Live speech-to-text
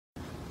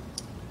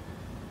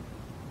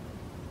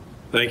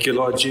Thank you,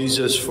 Lord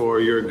Jesus, for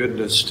your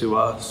goodness to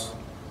us.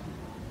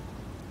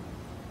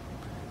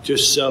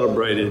 Just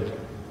celebrated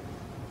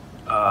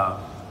death,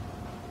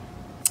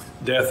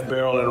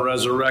 burial, and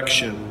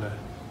resurrection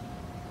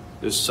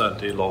this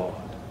Sunday, Lord.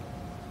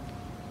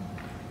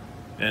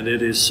 And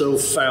it is so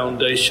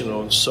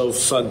foundational and so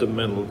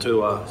fundamental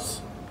to us.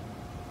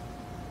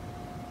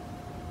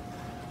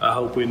 I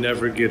hope we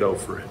never get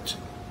over it.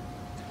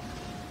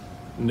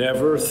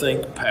 Never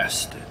think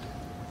past it.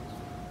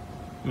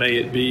 May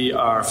it be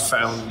our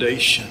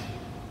foundation,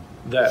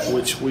 that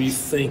which we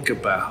think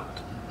about,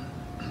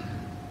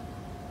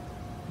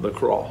 the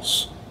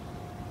cross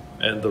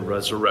and the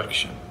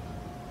resurrection,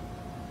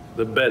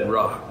 the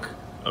bedrock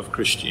of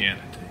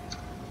Christianity,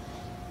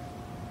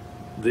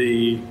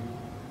 the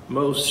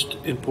most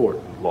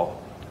important, Lord.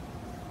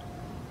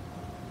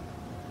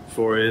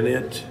 For in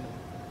it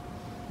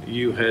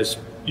you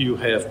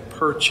have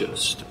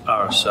purchased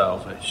our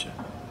salvation,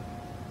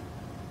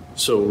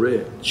 so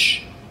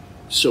rich,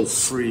 so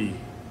free,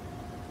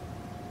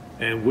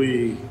 and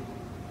we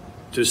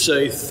to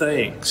say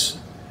thanks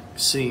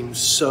seems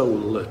so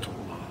little,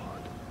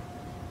 Lord,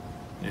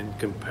 in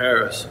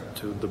comparison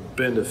to the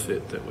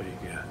benefit that we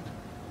get.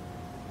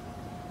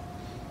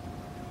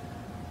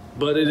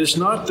 But it is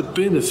not the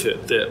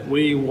benefit that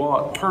we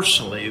want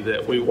personally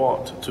that we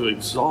want to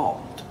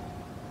exalt.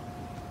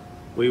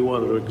 We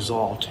want to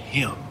exalt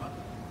Him,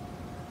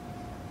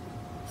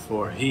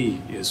 for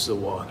He is the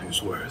one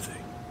who's worthy.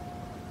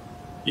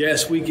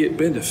 Yes, we get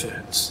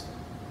benefits,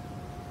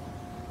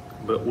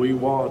 but we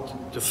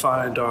want to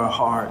find our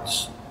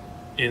hearts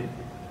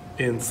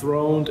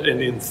enthroned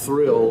and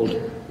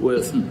enthralled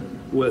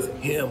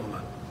with Him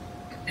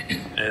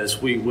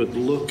as we would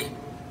look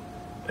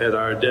at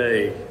our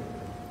day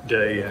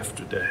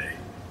after day.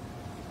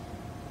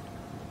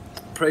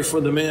 Pray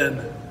for the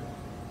men.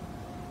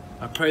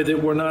 I pray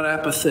that we're not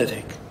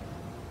apathetic.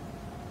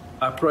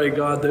 I pray,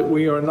 God, that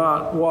we are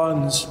not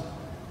ones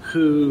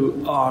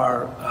who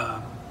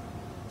are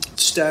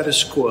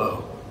status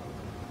quo.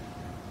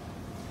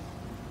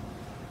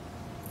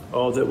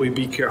 Oh, that we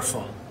be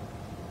careful,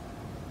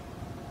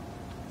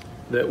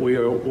 that we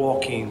are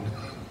walking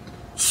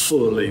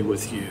fully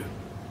with you.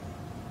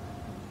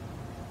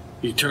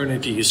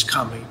 Eternity is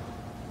coming.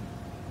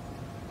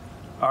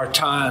 Our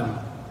time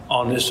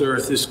on this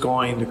earth is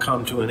going to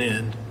come to an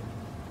end.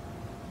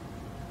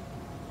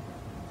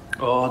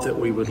 Oh, that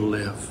we would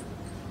live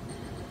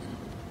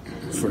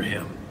for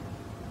Him.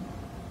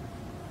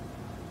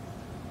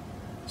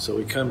 So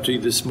we come to you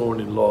this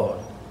morning, Lord.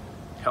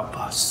 Help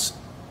us.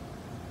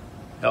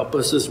 Help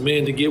us as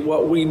men to get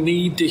what we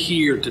need to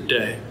hear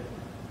today,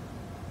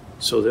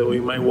 so that we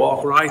may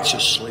walk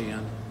righteously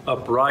and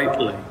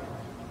uprightly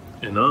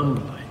and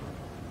humbly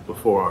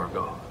before our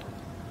God.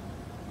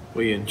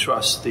 We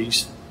entrust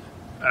this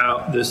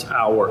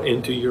hour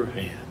into your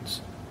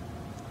hands.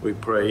 We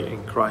pray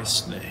in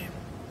Christ's name.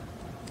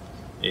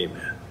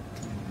 Amen.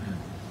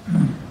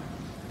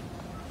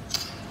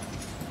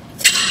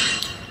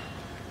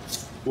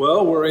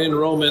 Well, we're in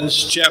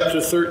Romans chapter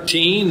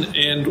 13,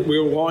 and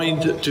we're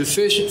going to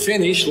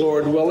finish,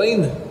 Lord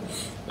willing,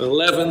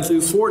 11 through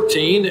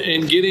 14,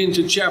 and get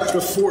into chapter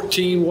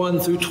 14, 1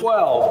 through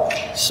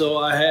 12. So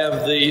I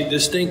have the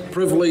distinct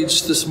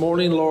privilege this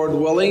morning, Lord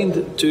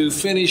willing, to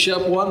finish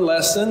up one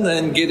lesson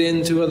and get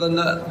into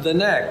the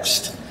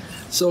next.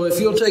 So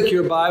if you'll take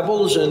your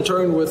Bibles and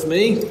turn with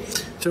me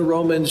to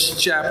Romans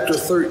chapter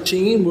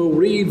 13, we'll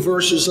read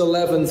verses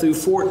 11 through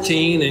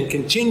 14 and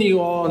continue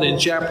on in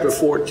chapter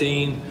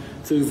 14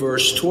 through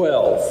verse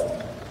 12.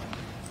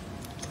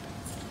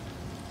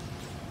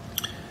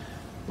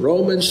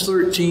 Romans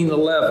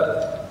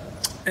 13:11.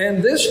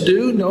 And this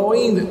do,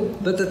 knowing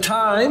that the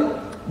time,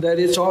 that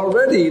it's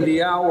already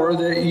the hour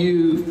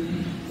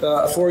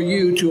that for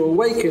you to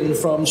awaken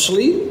from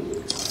sleep.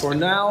 For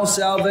now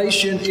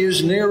salvation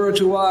is nearer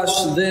to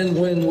us than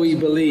when we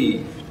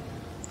believed.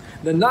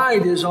 The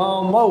night is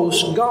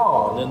almost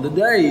gone, and the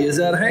day is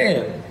at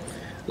hand.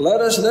 Let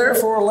us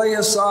therefore lay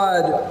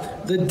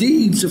aside the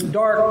deeds of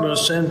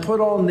darkness and put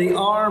on the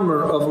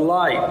armor of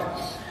light.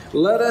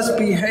 Let us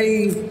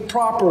behave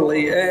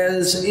properly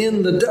as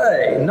in the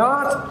day,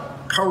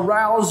 not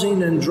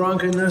carousing and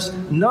drunkenness,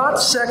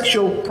 not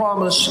sexual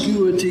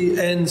promiscuity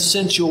and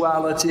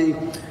sensuality,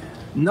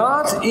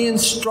 not in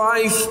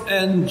strife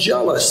and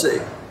jealousy,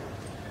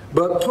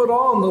 but put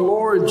on the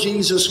Lord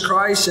Jesus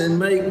Christ and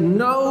make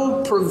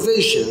no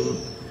provision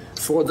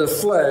for the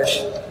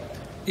flesh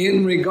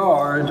in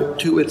regard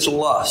to its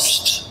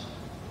lusts.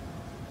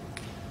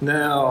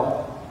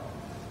 Now,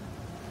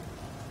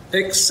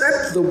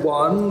 except the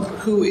one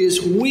who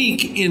is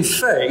weak in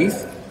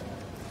faith,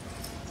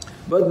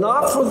 but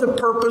not for the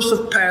purpose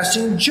of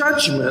passing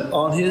judgment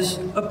on his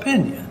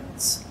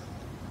opinions.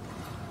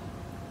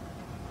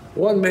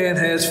 One man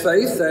has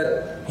faith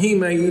that he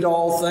may eat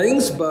all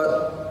things,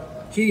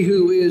 but he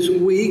who is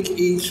weak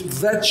eats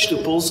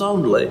vegetables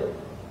only.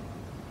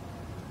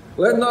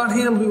 Let not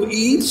him who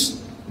eats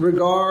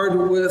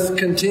regard with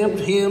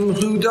contempt him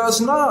who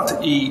does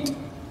not eat,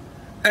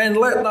 And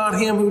let not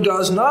him who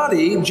does not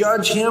eat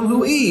judge him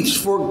who eats,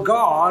 for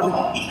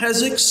God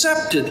has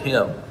accepted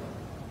him.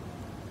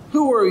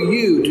 Who are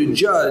you to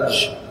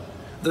judge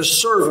the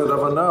servant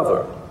of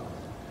another?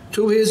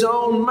 To his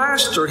own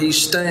master he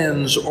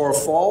stands or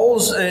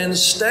falls, and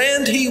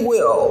stand he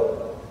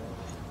will,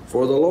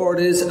 for the Lord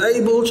is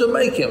able to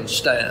make him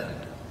stand.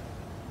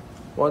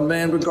 One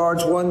man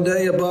regards one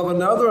day above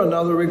another,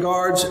 another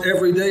regards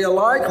every day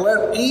alike.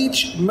 Let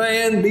each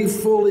man be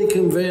fully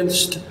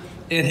convinced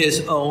in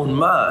his own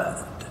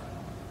mind.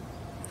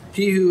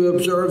 He who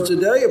observes the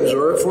day,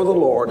 observe for the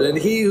Lord, and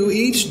he who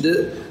eats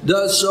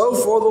does so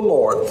for the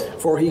Lord,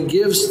 for he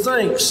gives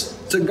thanks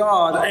to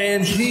God.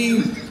 And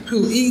he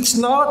who eats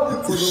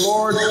not for the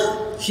Lord,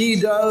 he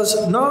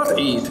does not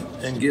eat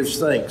and gives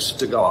thanks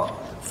to God.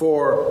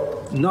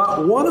 For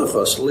not one of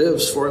us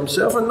lives for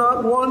himself, and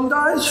not one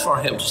dies for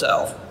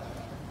himself.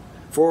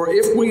 For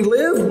if we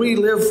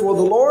live for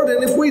the Lord,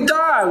 and if we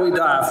die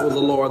for the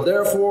Lord.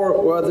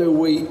 Therefore, whether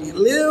we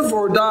live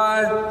or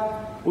die,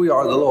 we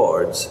are the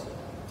Lord's.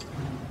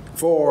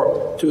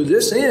 For to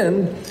this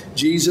end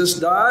Jesus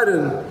died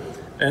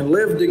and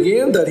lived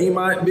again, that he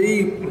might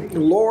be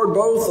Lord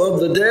both of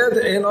the dead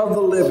and of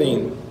the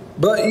living.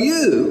 But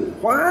you,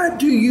 why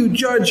do you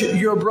judge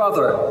your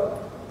brother?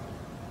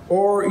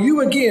 Or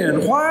you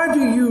again, why do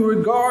you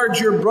regard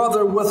your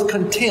brother with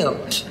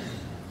contempt?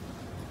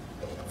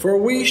 For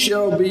we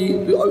shall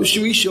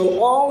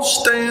all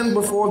stand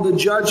before the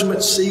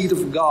judgment seat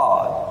of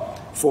God.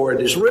 For it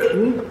is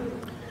written,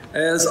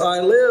 as I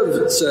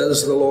live,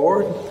 says the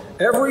Lord,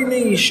 every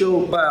knee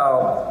shall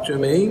bow to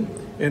me,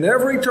 and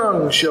every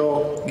tongue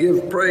shall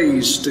give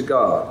praise to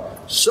God.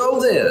 So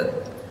then,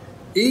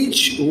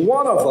 each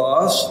one of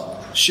us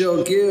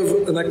shall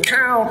give an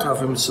account of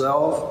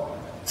himself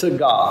to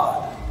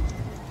God.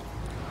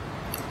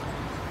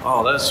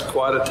 Oh, that's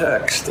quite a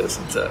text,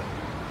 isn't it?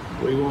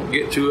 We won't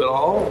get to it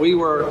all. We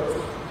were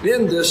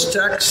in this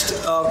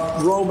text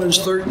of Romans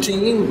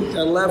 13,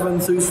 11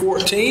 through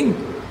 14.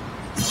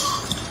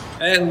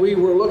 And we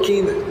were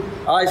looking,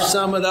 I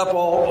sum it up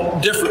all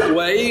different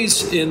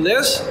ways in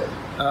this.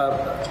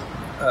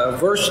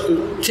 Verse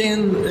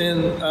 10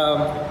 and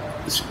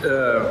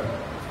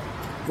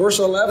verse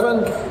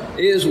 11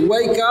 is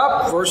wake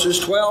up. Verses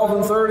 12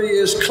 and 30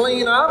 is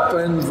clean up.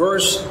 And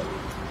verse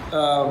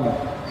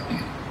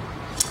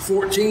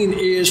 14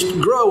 is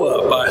grow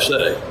up, I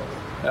say.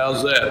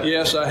 How's that?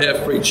 Yes, I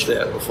have preached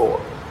that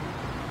before.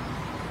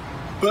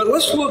 But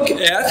let's look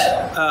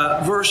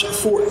at verse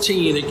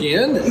 14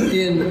 again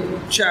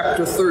in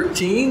chapter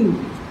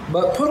 13.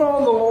 But put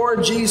on the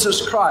Lord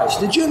Jesus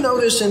Christ. Did you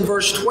notice in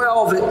verse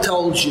 12 it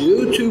told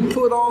you to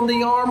put on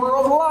the armor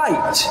of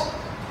light?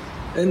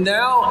 And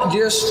now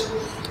just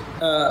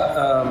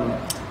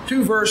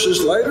 2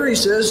 verses later he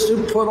says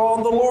to put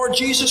on the Lord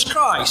Jesus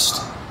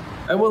Christ.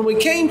 And when we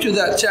came to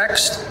that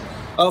text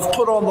of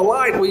put on the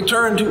light, we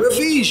turned to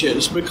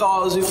Ephesians,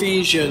 because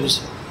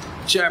Ephesians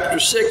chapter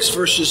 6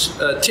 verses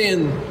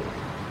 10,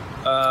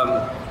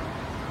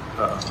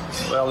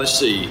 let's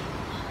see,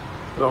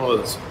 I don't know,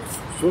 it's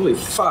really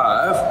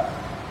 5,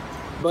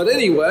 but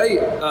anyway,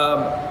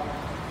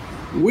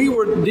 we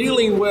were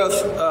dealing with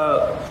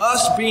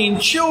us being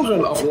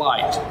children of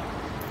light.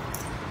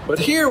 But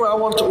here I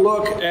want to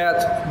look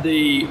at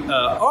the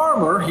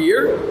armor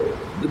here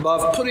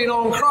of putting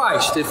on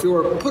Christ. If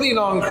you're putting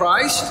on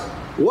Christ,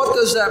 what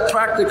does that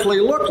practically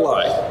look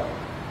like?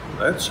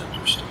 That's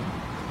interesting.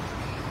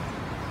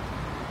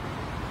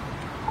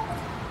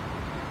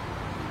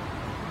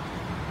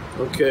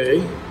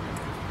 Okay.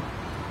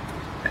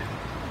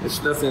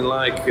 It's nothing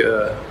like,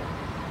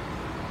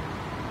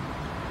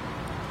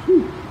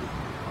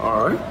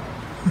 all right.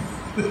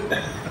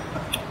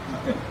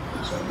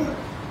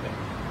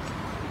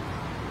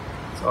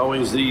 It's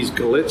always these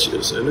glitches,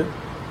 isn't it?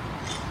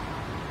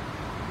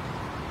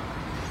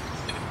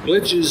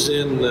 Glitches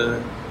in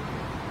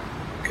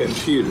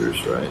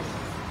computers, right?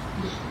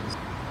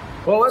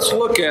 Well, let's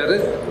look at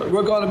it.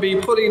 We're going to be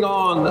putting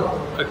on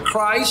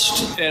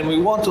Christ, and we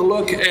want to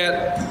look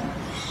at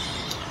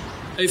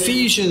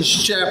Ephesians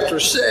chapter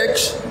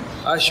 6.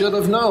 I should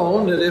have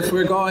known that if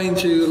we're going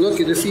to look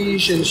at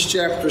Ephesians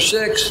chapter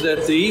 6,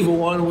 that the evil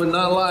one would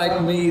not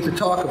like me to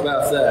talk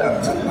about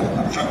that.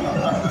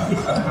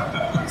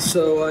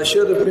 So I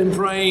should have been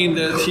praying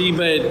that he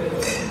may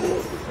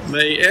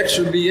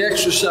be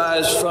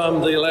exercised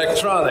from the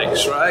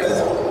electronics, right?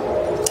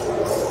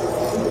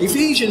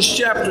 Ephesians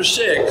chapter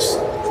 6.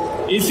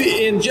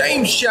 In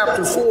James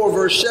chapter 4,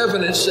 verse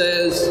 7, it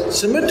says,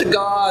 submit to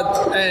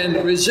God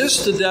and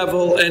resist the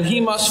devil, and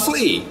he must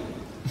flee.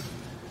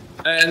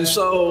 And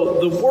so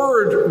the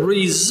word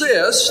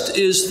resist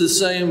is the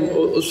same,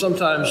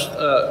 sometimes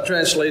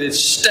translated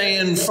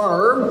stand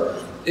firm,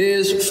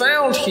 is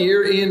found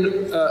here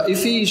in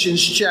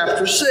Ephesians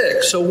chapter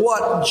 6. So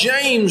what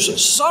James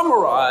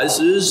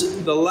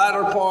summarizes, the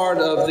latter part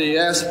of the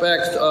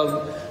aspect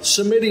of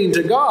submitting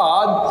to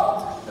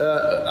God,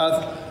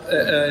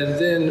 and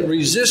then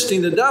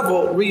resisting the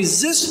devil,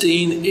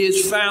 resisting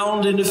is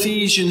found in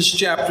Ephesians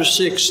chapter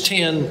 6,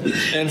 10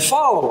 and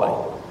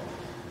following.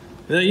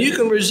 Now you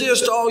can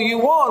resist all you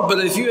want, but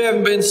if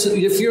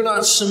you're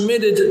not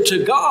submitted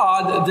to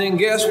God, then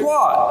guess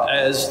what?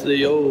 As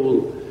the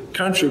old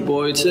country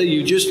boy would say,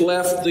 you just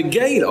left the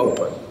gate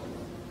open.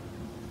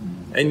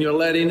 And you're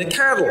letting the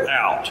cattle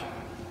out,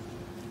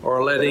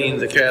 or letting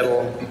the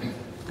cattle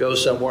go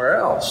somewhere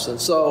else.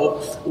 And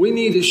so we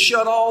need to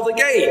shut all the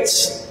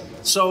gates.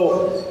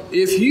 So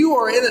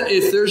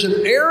if there's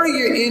an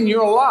area in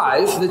your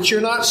life that you're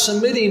not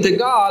submitting to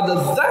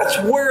God, that's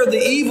where the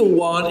evil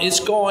one is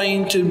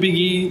going to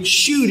be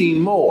shooting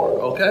more,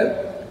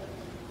 okay?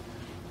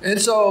 And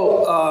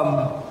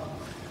so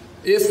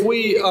if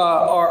we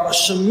are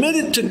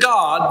submitted to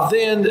God,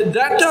 then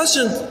that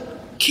doesn't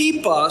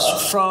keep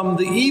us from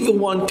the evil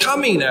one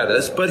coming at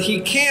us, but he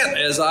can't,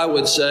 as I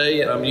would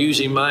say, I'm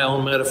using my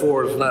own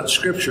metaphor, it's not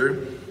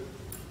scripture,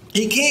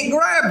 he can't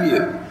grab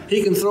you.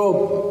 He can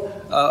throw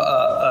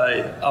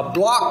a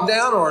block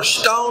down or a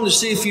stone to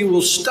see if you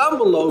will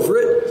stumble over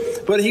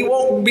it, but he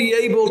won't be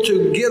able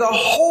to get a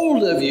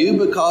hold of you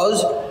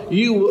because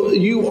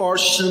you are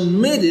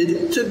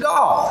submitted to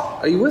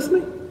God. Are you with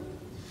me?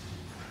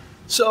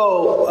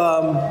 So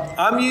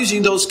I'm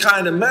using those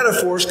kind of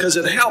metaphors because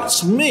it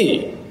helps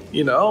me.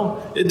 You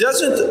know, it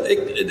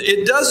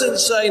doesn't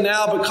say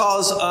now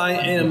because I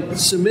am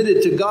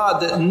submitted to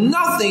God that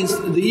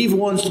the evil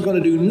one's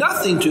going to do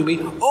nothing to me.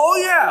 Oh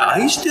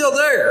yeah, he's still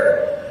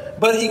there.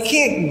 But he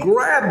can't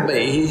grab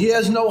me. He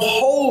has no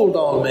hold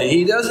on me.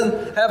 He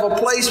doesn't have a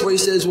place where he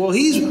says, well,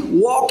 he's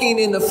walking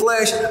in the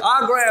flesh.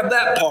 I'll grab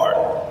that part.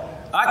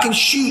 I can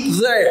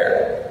shoot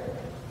there.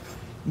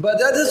 But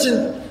that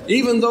doesn't,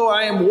 even though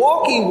I am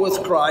walking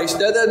with Christ,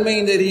 that doesn't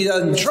mean that he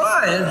doesn't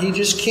try it. He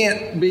just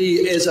can't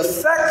be as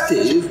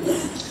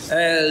effective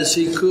as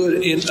he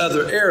could in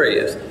other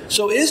areas.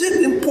 So is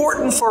it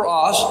important for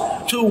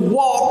us to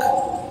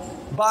walk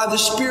by the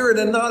Spirit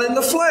and not in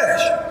the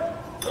flesh?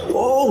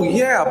 Oh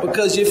yeah,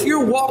 because if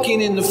you're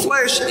walking in the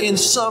flesh in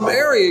some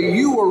area,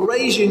 you are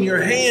raising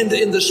your hand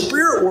in the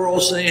spirit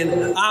world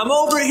saying, I'm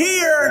over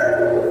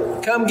here,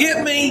 come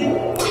get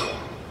me.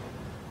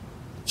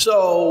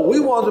 So we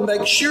want to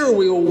make sure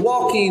we are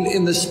walking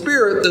in the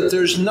Spirit, that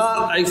there's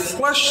not a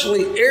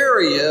fleshly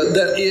area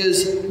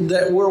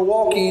that we're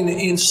walking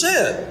in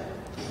sin.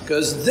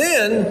 Because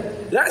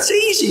then that's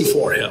easy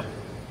for him.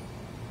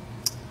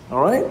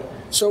 All right?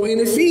 So in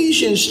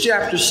Ephesians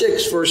chapter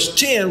 6, verse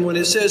 10, when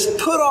it says,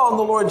 put on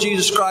the Lord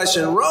Jesus Christ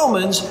in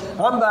Romans,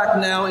 I'm back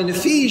now in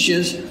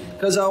Ephesians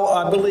because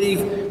I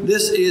believe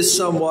this is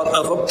somewhat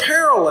of a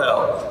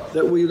parallel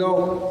that we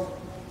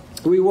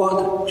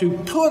want to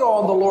put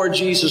on the Lord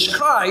Jesus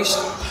Christ.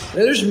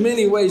 Now, there's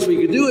many ways we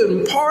could do it,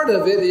 and part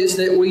of it is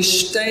that we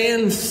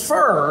stand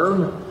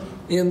firm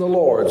in the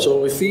Lord.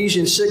 So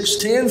Ephesians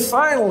 6:10,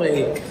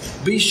 finally,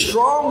 be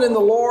strong in the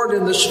Lord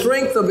and the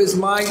strength of his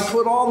might.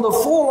 Put on the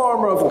full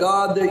armor of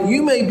God that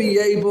you may be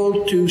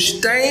able to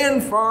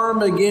stand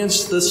firm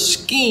against the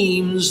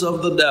schemes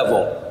of the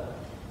devil.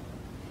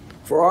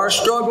 For our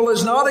struggle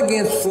is not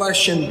against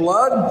flesh and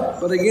blood,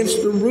 but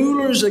against the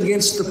rulers,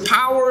 against the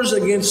powers,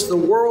 against the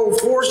world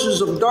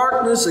forces of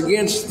darkness,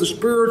 against the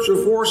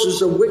spiritual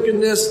forces of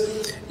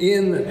wickedness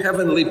in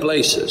heavenly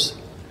places.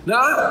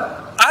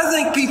 Now, I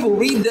think people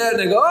read that and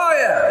they go,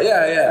 oh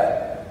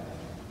yeah.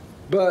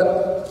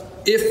 But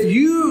if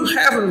you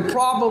having a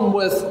problem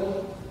with,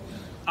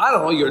 I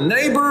don't know, your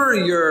neighbor,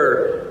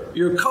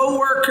 your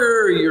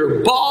coworker,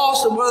 your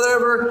boss, or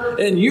whatever,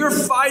 and you're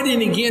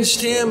fighting against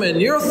him, and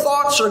your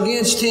thoughts are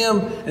against him,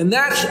 and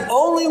that's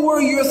only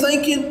where you're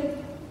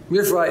thinking,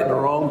 you're fighting the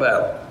wrong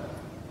battle,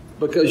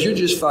 because you're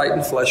just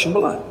fighting flesh and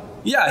blood.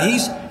 Yeah,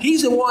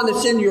 he's the one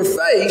that's in your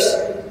face,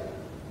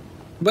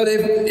 but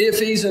if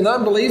he's an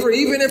unbeliever,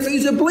 even if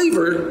he's a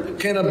believer,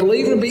 can a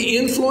believer be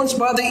influenced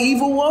by the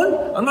evil one?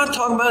 I'm not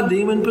talking about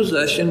demon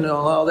possession and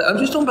all that. I'm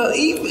just talking about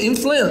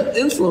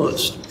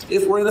influence.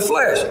 If we're in the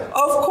flesh,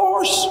 of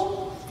course.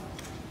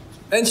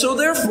 And so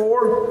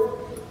therefore,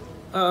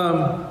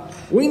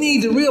 we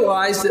need to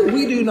realize that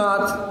we do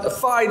not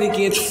fight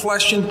against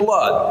flesh and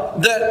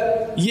blood.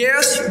 That,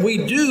 yes,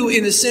 we do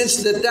in the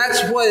sense that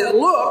that's what it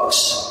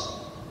looks,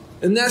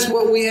 and that's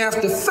what we have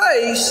to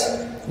face,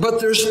 but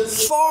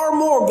there's far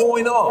more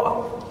going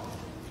on.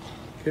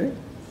 Okay?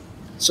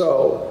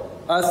 So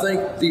I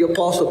think the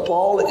Apostle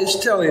Paul is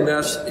telling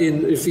us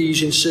in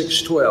Ephesians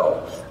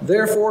 6:12,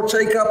 therefore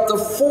take up the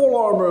full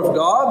armor of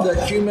God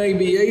that you may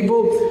be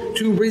able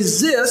to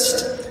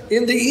resist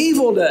in the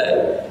evil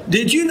day.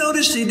 Did you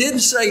notice he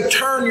didn't say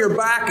turn your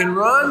back and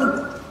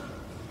run?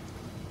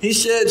 He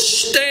said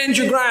stand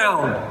your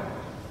ground.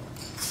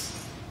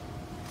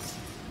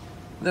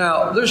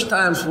 Now, there's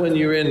times when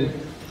you're in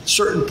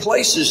certain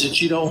places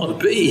that you don't want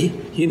to be,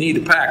 you need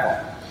to pack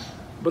them.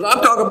 But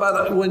I'm talking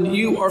about when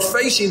you are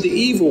facing the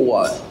evil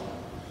one.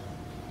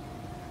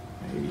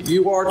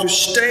 You are to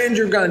stand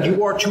your ground.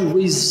 You are to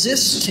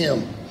resist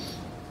him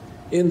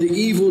in the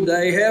evil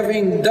day,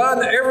 having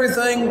done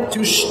everything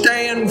to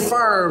stand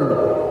firm.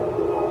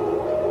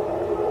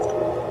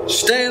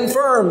 Stand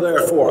firm,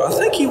 therefore. I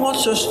think he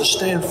wants us to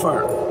stand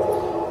firm.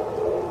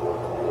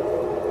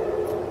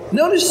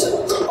 Notice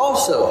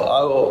also,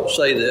 I will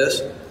say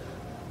this,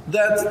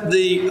 that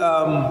the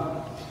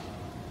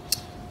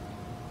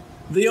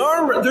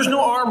armor, there's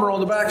no armor on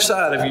the back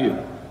side of you.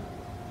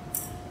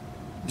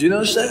 Do you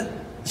notice that?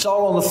 It's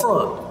all on the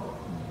front.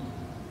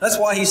 That's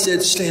why he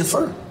said stand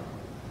firm.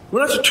 We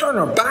don't have to turn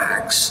our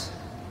backs.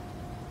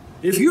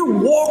 If you're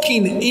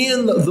walking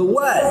in the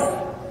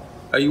way,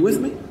 are you with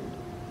me?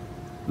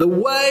 The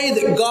way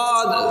that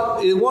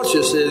God, watch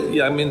this,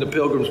 I'm in the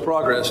Pilgrim's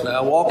Progress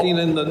now, walking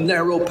in the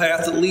narrow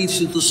path that leads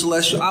to the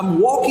celestial. I'm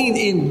walking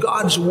in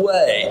God's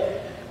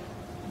way.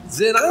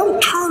 Then I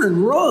don't turn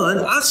and run.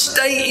 I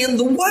stay in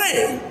the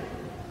way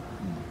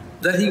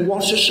that he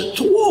wants us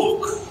to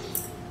walk.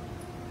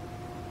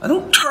 I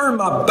don't turn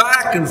my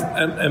back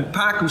and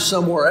pack them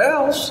somewhere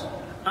else.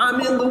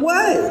 I'm in the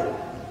way.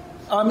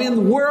 I'm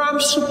in where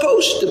I'm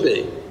supposed to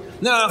be.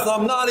 Now, if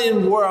I'm not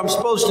in where I'm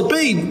supposed to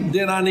be,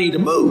 then I need to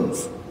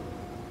move.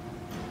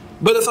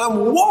 But if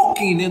I'm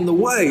walking in the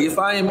way, if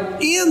I am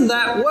in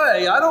that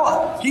way,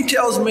 he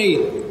tells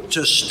me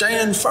to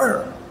stand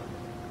firm.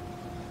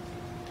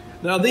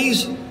 Now,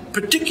 these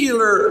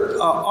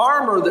particular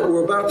armor that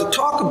we're about to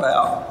talk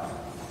about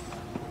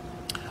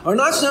are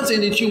not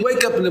something that you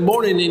wake up in the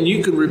morning and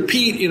you can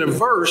repeat in a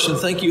verse and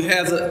think you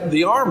have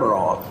the armor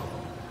on.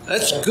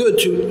 That's good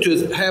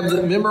to have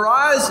them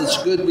memorized. It's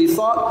good to be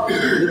taught.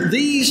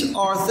 These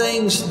are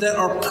things that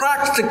are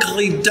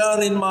practically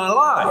done in my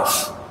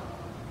life.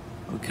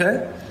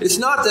 Okay? It's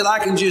not that I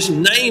can just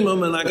name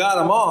them and I got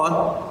them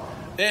on.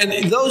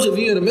 And those of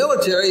you in the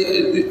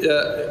military,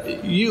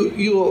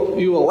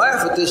 you will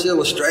laugh at this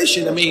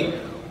illustration. I mean,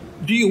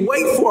 do you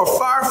wait for a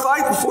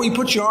firefight before you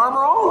put your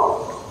armor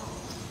on?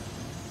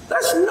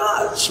 That's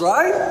nuts,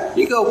 right?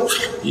 You go,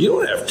 you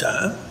don't have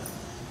time.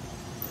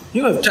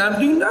 You don't have time to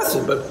do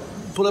nothing but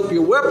put up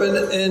your weapon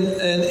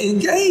and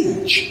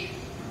engage.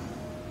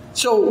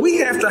 So we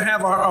have to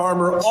have our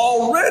armor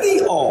already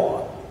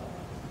on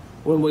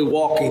when we're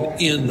walking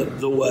in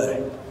the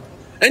way.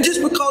 And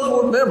just because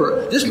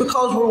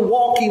we're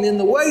walking in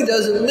the way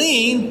doesn't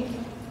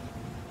mean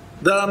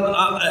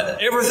that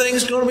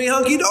everything's going to be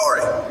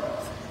hunky-dory.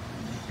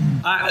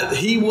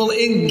 He will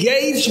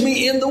engage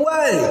me in the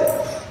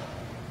way.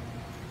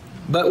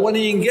 But when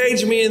he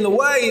engaged me in the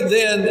way,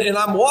 and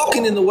I'm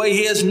walking in the way,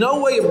 he has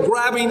no way of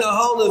grabbing a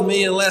hold of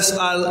me unless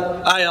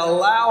I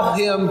allow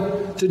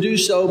him to do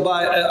so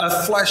by a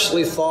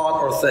fleshly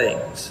thought or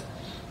things.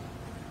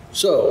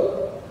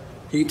 So,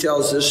 he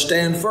tells us,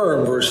 stand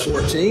firm, verse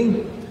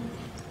 14.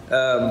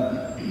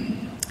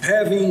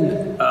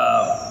 Having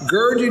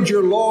girded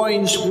your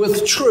loins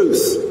with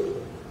truth.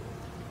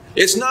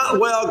 It's not,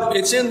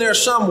 it's in there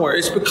somewhere.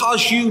 It's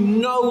because you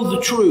know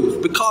the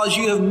truth, because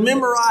you have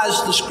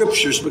memorized the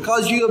scriptures,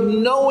 because you have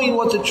knowing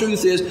what the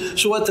truth is.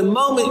 So at the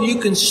moment you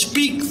can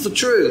speak the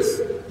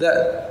truth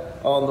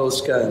on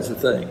those kinds of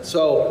things.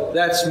 So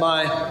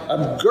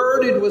I'm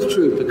girded with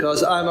truth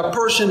because I'm a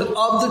person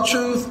of the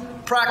truth,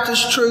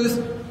 practice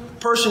truth,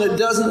 person that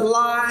doesn't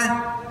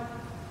lie.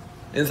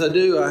 And if I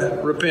do, I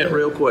repent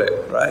real quick,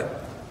 right?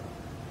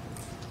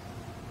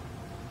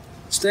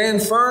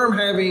 Stand firm,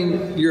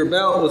 having your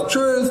belt with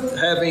truth,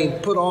 having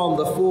put on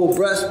the full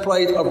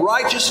breastplate of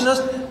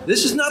righteousness.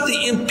 This is not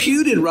the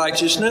imputed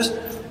righteousness.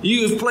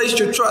 You have placed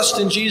your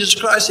trust in Jesus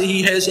Christ, that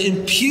he has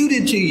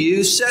imputed to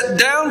you, set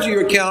down to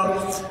your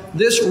account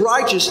this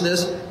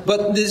righteousness,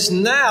 but this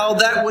now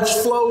that which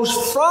flows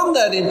from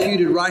that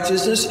imputed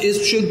righteousness,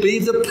 it should be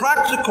the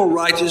practical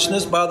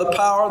righteousness by the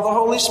power of the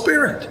Holy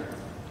Spirit.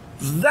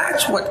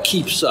 That's what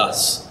keeps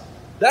us.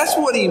 That's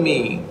what he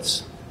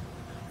means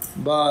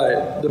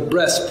by the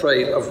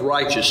breastplate of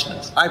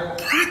righteousness. I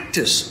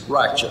practice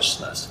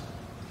righteousness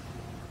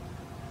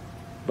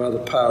by the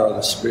power of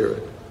the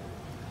Spirit.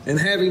 And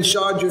having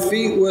shod your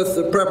feet with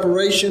the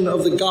preparation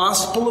of the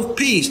gospel of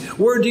peace.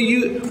 When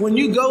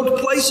you go to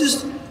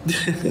places,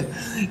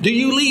 do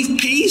you leave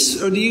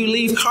peace or do you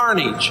leave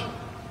carnage?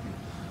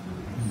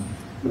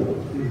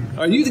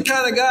 Are you the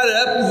kind of guy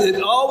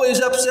that always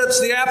upsets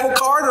the apple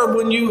cart, or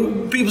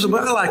when people say,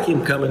 well, I like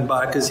him coming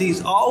by because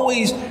he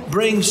always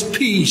brings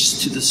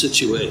peace to the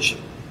situation?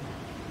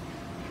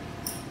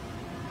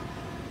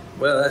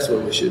 Well, that's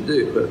what we should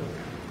do. But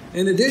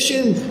in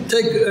addition,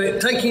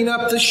 taking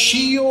up the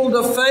shield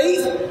of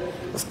faith,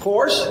 of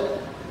course,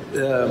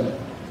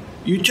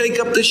 you take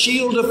up the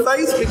shield of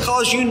faith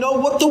because you know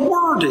what the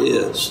Word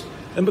is.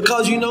 And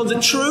because you know the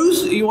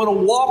truth, you want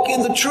to walk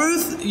in the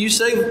truth, you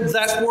say,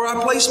 that's where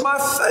I place my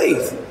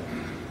faith.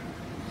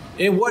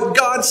 In what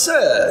God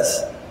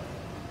says.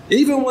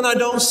 Even when I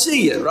don't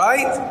see it,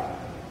 right?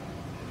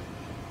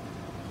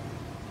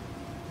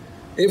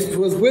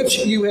 With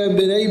which you have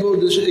been able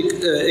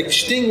to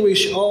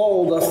extinguish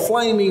all the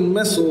flaming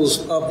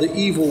missiles of the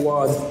evil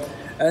one,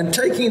 and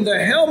taking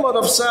the helmet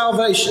of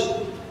salvation.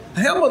 The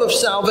helmet of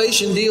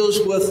salvation deals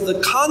with the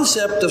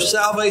concept of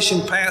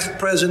salvation past,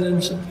 present,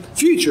 and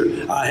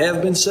future. I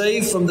have been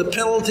saved from the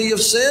penalty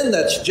of sin.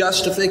 That's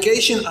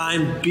justification.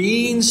 I'm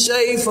being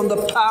saved from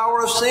the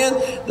power of sin,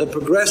 the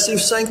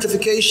progressive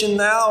sanctification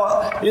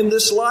now in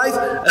this life.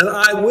 And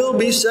I will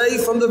be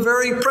saved from the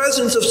very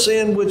presence of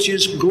sin, which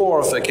is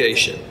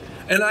glorification.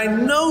 And I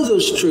know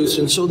those truths,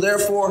 and so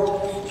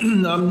therefore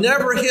I'm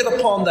never hit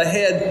upon the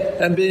head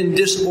and been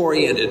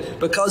disoriented,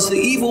 because the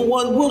evil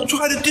one will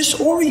try to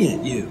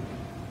disorient you,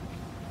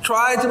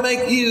 try to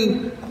make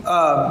you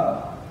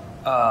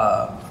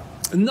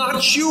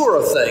not sure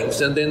of things,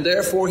 and then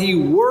therefore he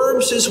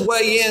worms his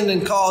way in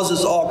and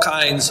causes all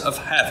kinds of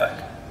havoc.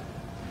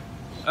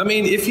 I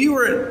mean,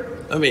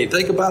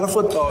 think about a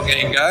football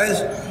game,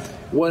 guys.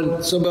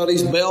 When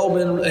somebody's bell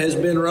has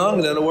been rung,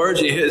 in other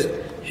words, he has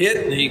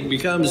hit and he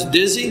becomes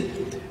dizzy.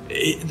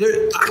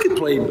 I could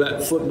play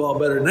football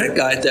better than that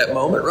guy at that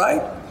moment,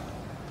 right?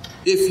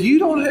 If you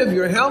don't have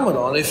your helmet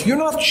on, if you're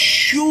not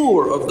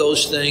sure of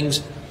those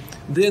things,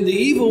 then the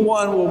evil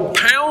one will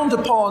pound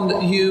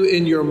upon you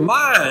in your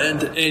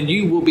mind and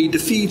you will be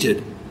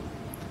defeated.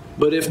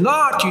 But if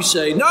not, you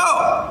say,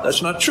 no,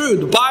 that's not true.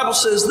 The Bible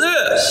says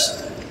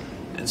this.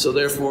 And so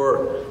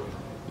therefore,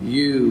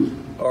 you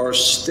are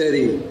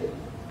steady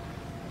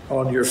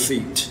on your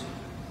feet.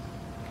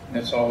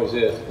 That's always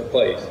is the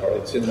place, or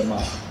it's in the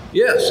mind.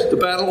 Yes, the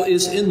battle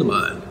is in the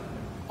mind,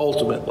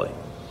 ultimately.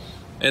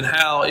 And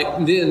how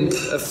it then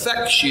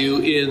affects you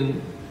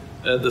in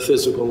the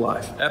physical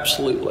life.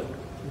 Absolutely.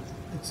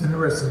 It's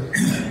interesting,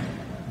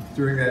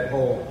 during that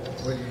whole,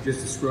 what you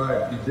just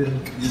described, you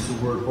didn't use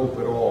the word hope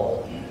at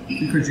all.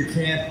 Because you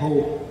can't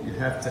hope, you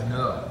have to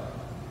know.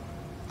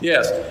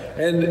 Yes,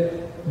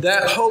 and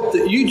that hope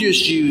that you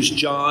just used,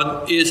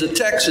 John, is a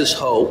Texas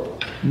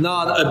hope,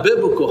 not a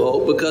biblical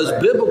hope, because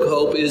biblical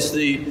hope is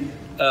the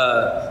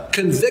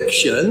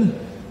conviction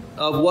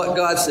of what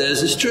God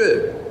says is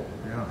true.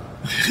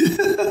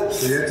 Yeah.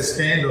 So you have to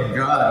stand on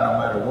God no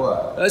matter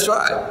what. That's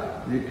right.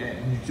 You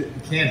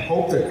can't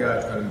hope that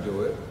God's going to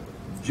do it.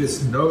 You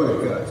just know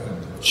that God's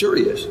going to do it. Sure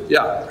he is.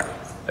 Yeah,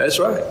 that's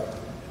right.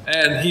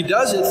 And he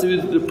does it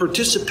through the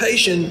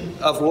participation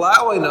of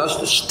allowing us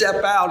to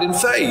step out in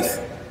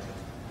faith.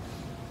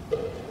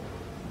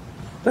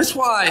 That's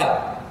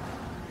why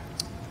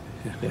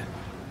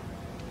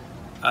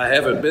I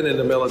haven't been in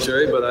the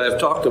military, but I have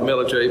talked to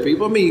military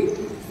people. I mean,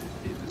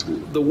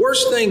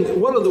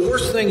 one of the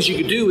worst things you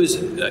could do is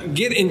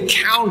get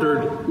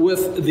encountered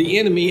with the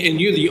enemy and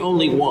you're the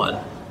only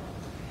one.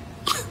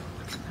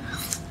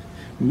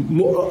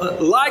 More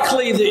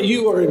likely that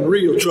you are in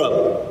real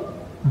trouble.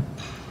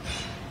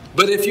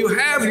 But if you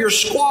have your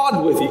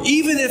squad with you,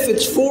 even if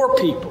it's 4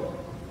 people,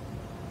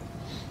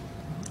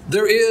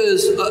 there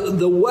is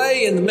the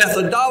way and the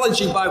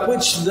methodology by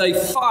which they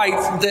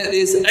fight that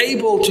is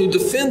able to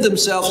defend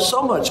themselves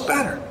so much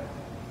better.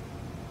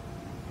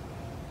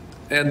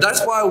 And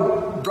that's why,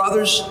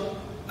 brothers,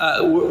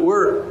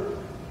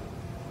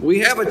 we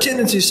have a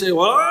tendency to say,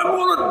 well, I'm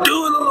going to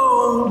do it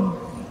alone.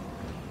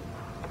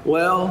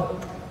 Well,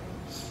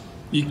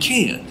 you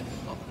can't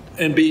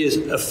and be as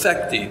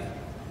effective.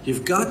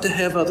 You've got to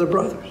have other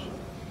brothers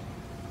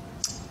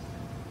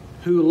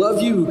who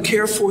love you, who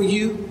care for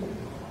you,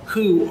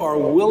 who are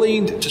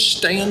willing to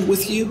stand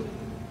with you,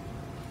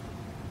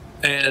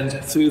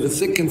 and through the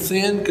thick and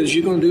thin, because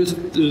you're going to do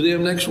it to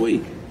them next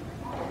week.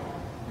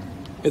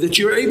 And that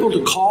you're able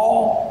to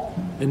call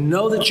and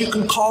know that you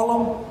can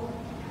call them,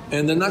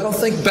 and they're not going to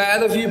think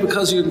bad of you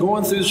because you're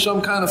going through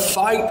some kind of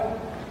fight.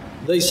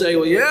 They say,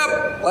 well,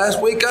 yep,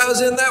 last week I was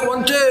in that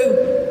one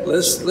too.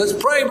 Let's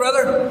pray,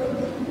 brother.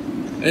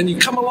 And you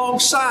come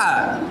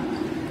alongside.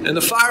 And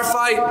the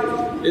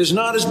firefight is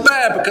not as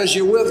bad because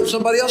you're with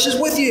somebody else is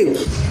with you.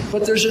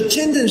 But there's a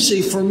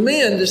tendency for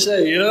men to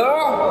say, yeah,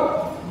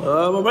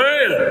 I'm a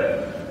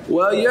man.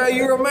 Well, yeah,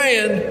 you're a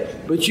man,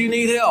 but you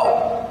need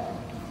help.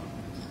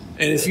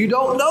 And if you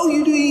don't know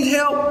you do need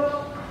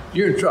help,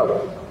 you're in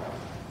trouble.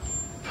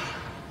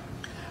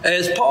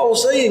 As Paul will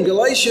say in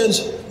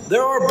Galatians,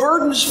 there are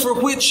burdens for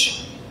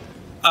which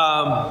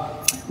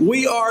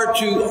we are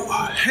to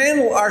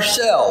handle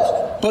ourselves,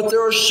 but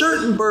there are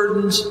certain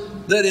burdens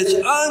that it's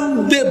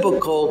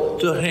unbiblical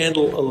to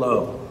handle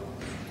alone.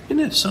 Isn't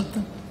that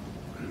something?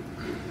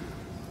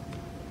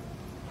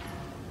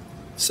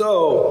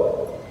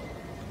 So,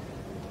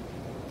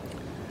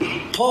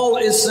 Paul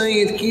is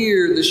saying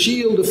here, the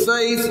shield of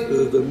faith,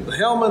 the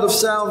helmet of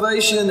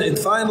salvation, and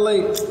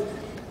finally,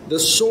 the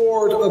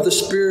sword of the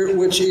Spirit,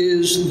 which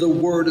is the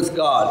Word of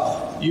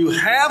God. You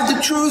have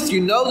the truth,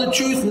 you know the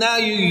truth, now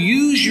you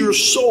use your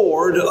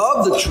sword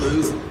of the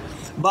truth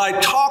by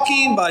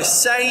talking, by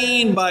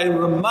saying, by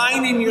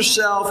reminding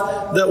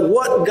yourself that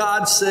what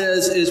God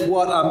says is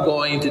what I'm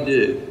going to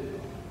do.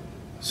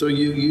 So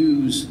you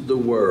use the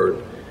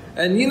Word.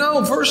 And you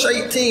know, verse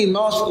 18, a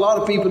lot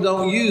of people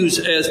don't use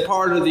as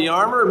part of the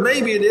armor.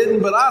 Maybe it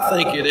isn't, but I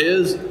think it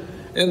is.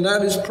 And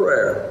that is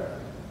prayer.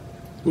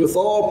 With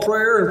all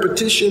prayer and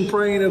petition,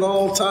 praying at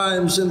all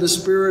times in the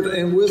Spirit,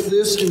 and with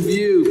this in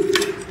view.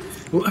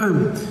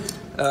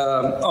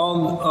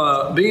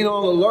 being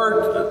on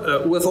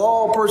alert with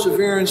all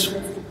perseverance,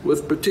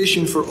 with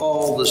petition for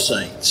all the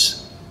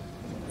saints.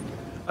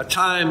 A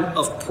time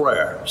of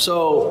prayer.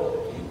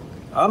 So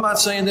I'm not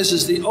saying this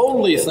is the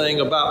only thing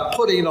about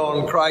putting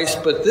on Christ,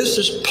 but this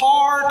is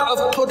part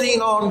of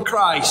putting on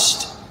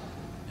Christ,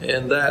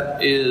 and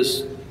that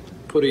is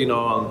putting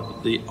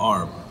on the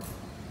armor.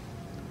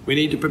 We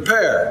need to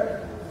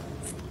prepare.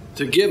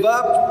 To give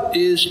up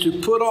is to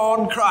put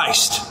on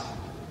Christ.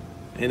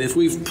 And if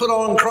we've put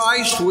on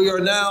Christ, we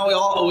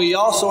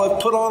also have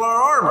put on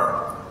our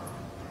armor,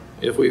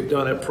 if we've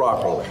done it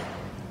properly.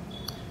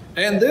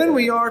 And then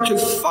we are to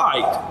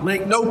fight,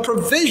 make no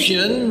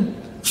provision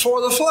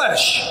for the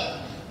flesh.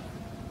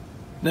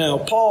 Now,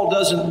 Paul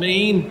doesn't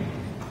mean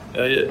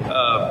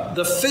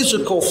the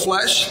physical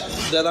flesh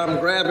that I'm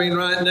grabbing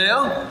right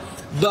now,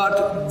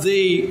 but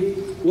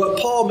what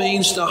Paul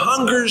means, the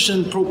hungers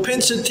and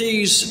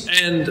propensities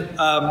and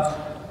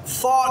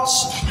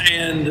thoughts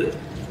and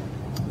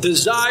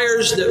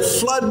desires that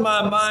flood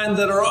my mind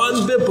that are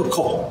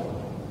unbiblical.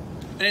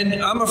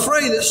 And I'm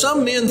afraid that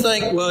some men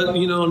think, well,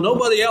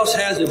 nobody else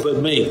has it but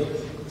me.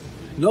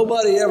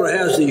 Nobody ever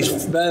has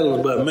these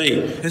battles but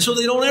me. And so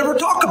they don't ever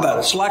talk about it.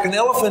 It's like an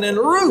elephant in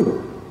a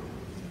room.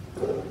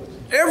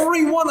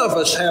 Every one of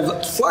us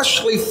have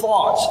fleshly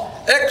thoughts,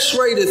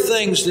 X-rated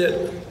things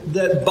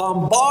that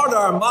bombard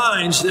our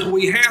minds that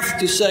we have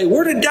to say,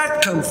 where did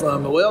that come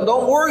from? Well,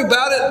 don't worry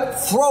about it.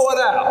 Throw it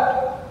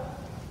out.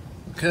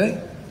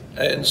 Okay?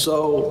 And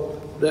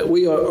so that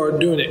we are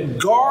doing it.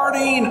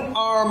 Guarding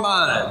our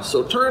minds.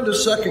 So turn to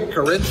 2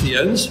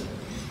 Corinthians.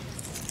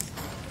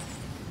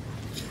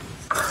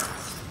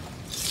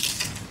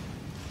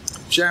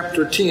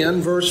 Chapter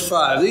 10, verse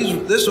 5.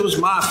 This was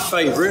my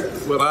favorite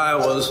when I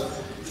was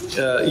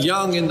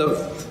young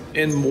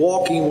in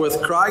walking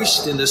with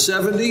Christ in the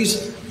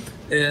 70s,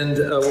 and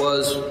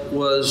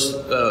was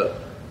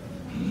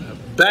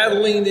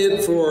battling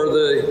it for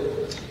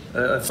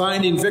the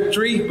finding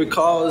victory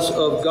because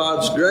of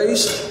God's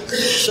grace.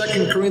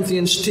 2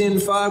 Corinthians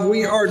 10:5.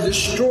 We are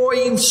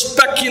destroying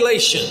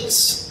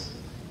speculations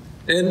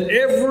and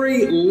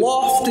every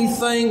lofty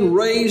thing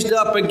raised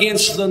up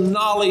against the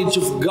knowledge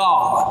of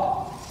God.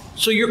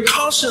 So you're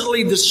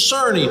constantly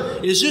discerning.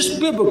 Is this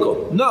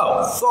biblical?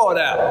 No. Throw it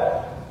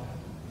out.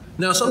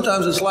 Now,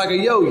 sometimes it's like a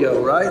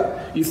yo-yo,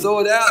 right? You throw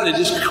it out and it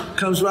just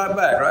comes right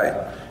back, right?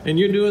 And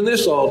you're doing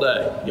this all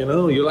day.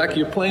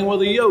 You're playing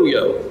with a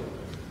yo-yo.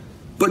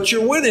 But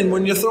you're winning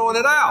when you're throwing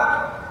it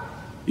out.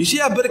 You see,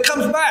 but it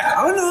comes back.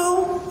 I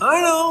know.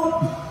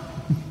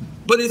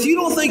 But if you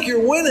don't think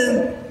you're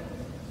winning,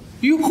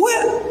 you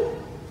quit.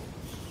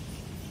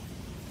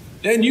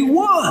 And you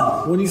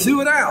won when you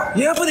threw it out.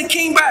 Yeah, but it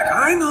came back.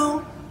 I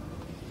know.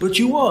 But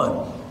you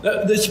won.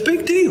 That's a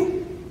big deal.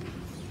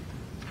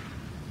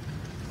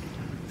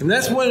 And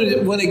that's when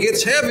it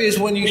gets heavy, is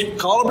when you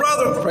call a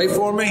brother. Pray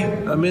for me.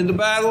 I'm in the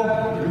battle.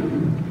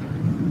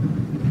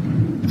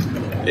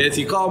 If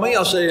you call me,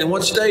 I'll say, and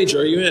what stage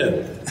are you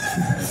in?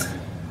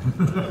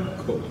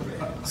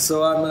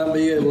 So I might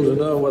be able to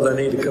know whether I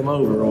need to come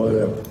over or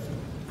whatever.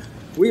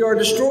 We are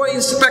destroying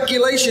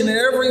speculation and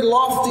every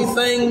lofty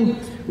thing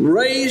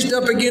raised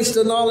up against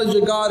the knowledge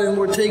of God, and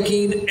we're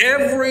taking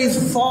every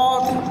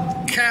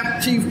thought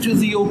captive to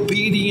the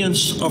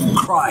obedience of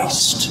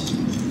Christ.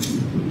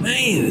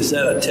 Man, is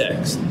that a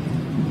text?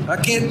 I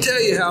can't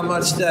tell you how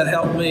much that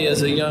helped me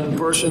as a young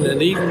person,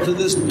 and even to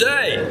this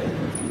day,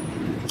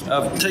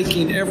 of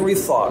taking every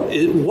thought.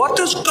 What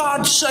does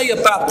God say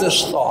about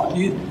this thought?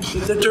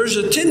 That there's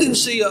a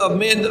tendency of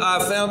men that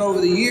I've found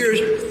over the years,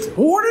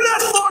 where did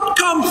that thought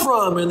come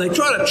from? And they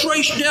try to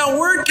trace down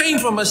where it came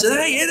from. I said,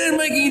 hey, it doesn't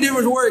make any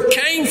difference where it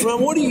came from.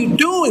 What are you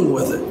doing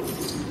with it?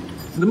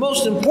 The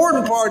most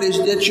important part is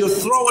that you're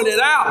throwing it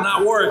out,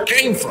 not where it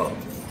came from.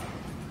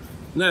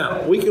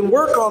 Now, we can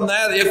work on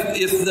that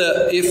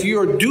if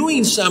you're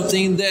doing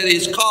something that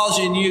is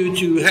causing you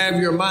to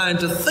have your mind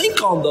to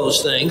think on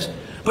those things.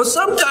 But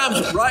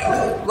sometimes,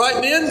 right,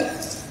 men?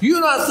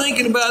 You're not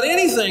thinking about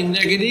anything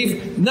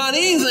negative, not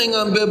anything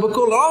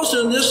unbiblical, and all of a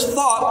sudden this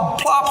thought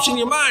plops in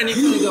your mind.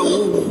 You're going to go,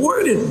 well,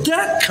 where did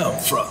that come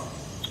from?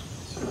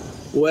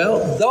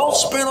 Well, don't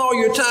spend all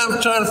your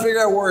time trying to figure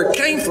out where it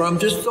came from.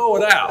 Just throw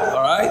it out,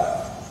 all right?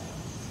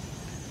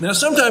 Now,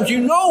 sometimes you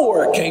know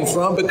where it came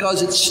from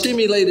because it's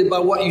stimulated by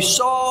what you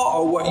saw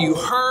or what you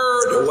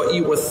heard or what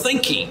you were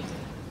thinking.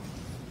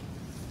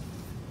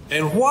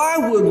 And why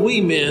would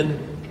we,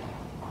 men,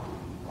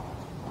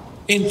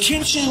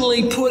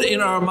 intentionally put in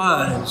our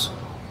minds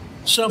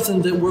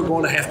something that we're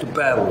going to have to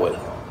battle with?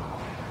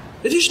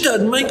 It just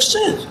doesn't make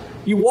sense.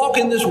 You walk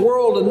in this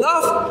world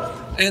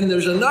enough, and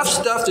there's enough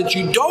stuff that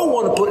you don't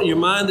want to put in your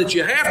mind that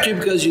you have to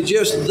because you're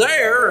just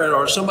there,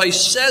 or somebody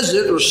says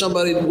it, or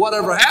somebody,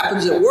 whatever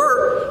happens at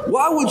work.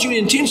 Why would you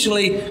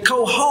intentionally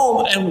go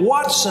home and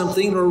watch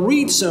something or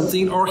read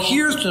something or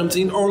hear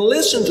something or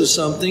listen to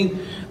something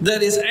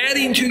that is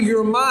adding to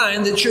your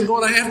mind that you're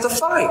going to have to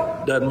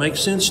fight? Doesn't make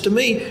sense to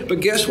me. But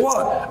guess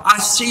what? I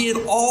see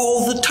it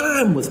all the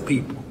time with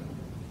people.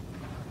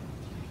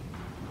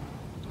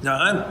 Now,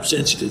 I'm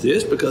sensitive to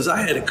this because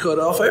I had to cut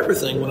off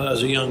everything when I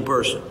was a young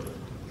person.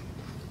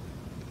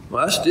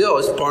 Well, it's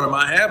part of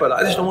my habit.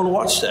 I just don't want to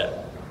watch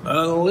that. I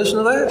don't want to listen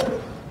to that.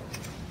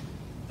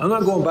 I'm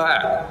not going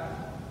back.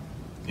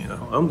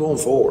 I'm going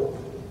forward.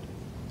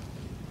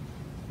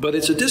 But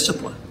it's a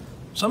discipline.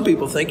 Some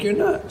people think you're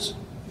nuts.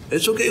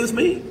 It's okay with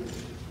me.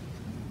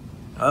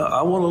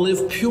 I want to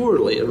live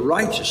purely and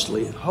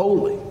righteously and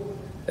holy.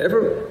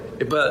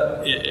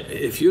 But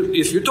if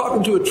you're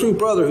talking to a true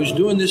brother who's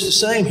doing this the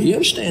same, he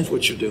understands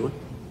what you're doing.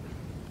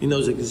 He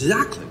knows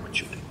exactly what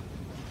you're doing.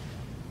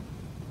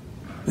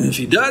 And if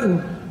he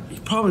doesn't, he's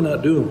probably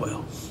not doing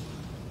well.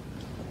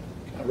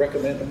 I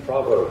recommend a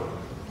proverb.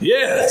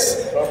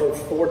 Yes. Proverbs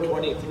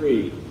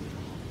 4:23.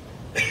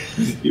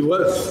 You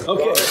what?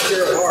 Okay. Guard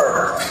your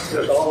heart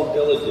with all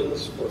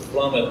diligence, for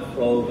from it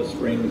flow the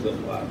springs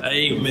of life.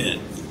 Amen.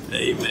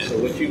 Amen. So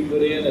what you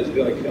put in is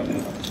going to come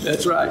out.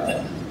 That's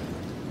right.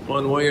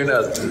 One way or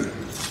another.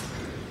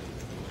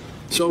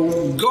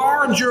 So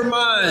guard your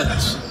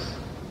minds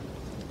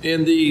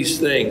in these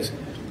things.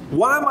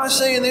 Why am I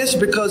saying this?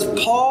 Because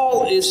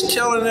Paul is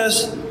telling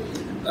us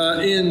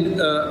in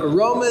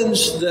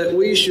Romans that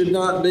we should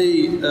not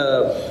be,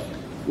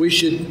 we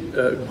should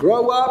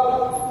grow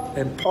up,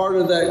 and part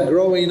of that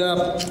growing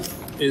up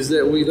is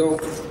that we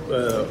don't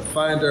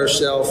find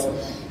ourselves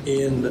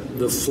in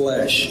the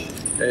flesh.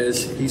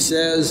 As he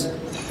says,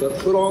 but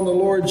put on the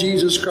Lord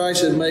Jesus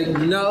Christ and make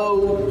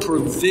no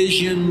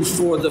provision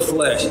for the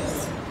flesh.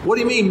 What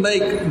do you mean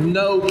make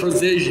no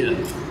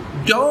provision?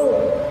 Don't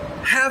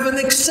have an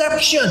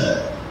exception.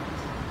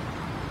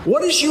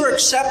 What is your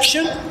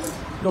exception?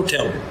 Don't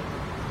tell me,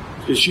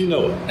 because you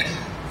know it.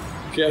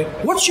 Okay?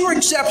 What's your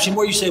exception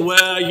where you say,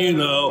 well, I've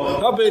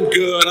been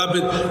good.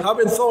 I've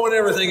been throwing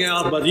everything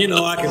out, but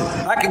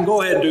I can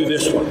go ahead and do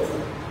this one.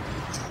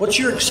 What's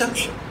your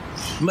exception?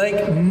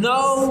 Make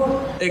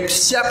no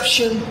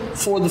exception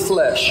for the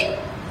flesh.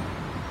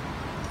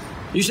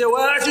 You say,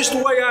 well, that's just the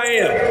way I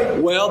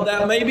am. Well,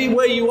 that may be the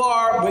way you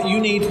are, but you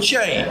need to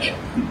change.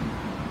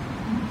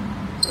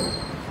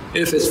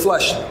 If it's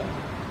fleshly.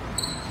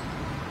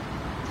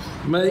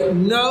 Make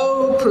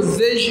no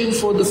provision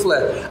for the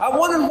flesh. I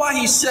wondered why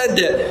he said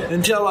that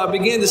until I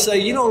began to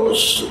say,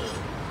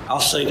 I'll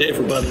say to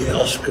everybody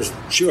else, because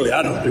surely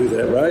I don't do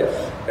that, right?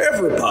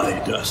 Everybody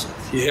does it.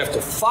 You have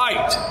to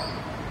fight.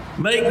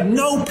 Make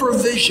no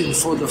provision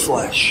for the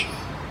flesh.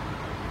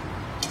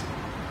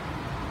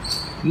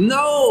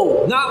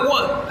 No, not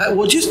one.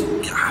 Well, just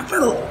I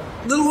bet a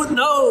little bit.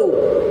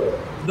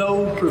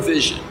 No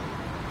provision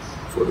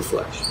for the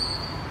flesh.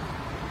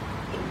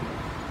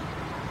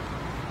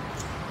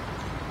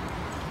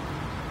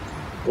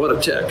 What a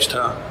text,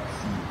 huh?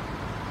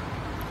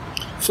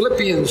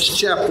 Philippians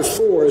chapter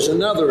 4 is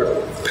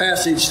another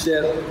passage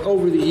that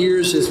over the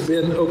years has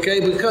been okay,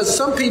 because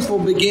some people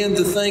begin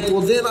to think, well,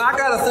 then I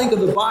got to think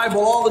of the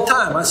Bible all the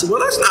time. I said, well,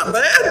 that's not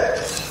bad.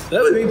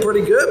 That would be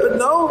pretty good. But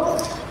no,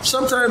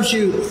 sometimes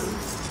you,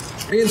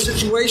 in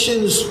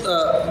situations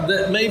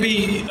that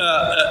maybe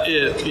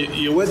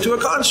you went to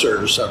a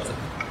concert or something.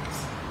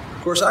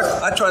 Of course,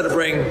 I try to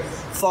bring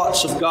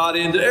thoughts of God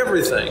into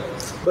everything.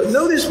 But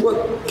notice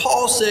what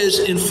Paul says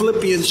in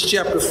Philippians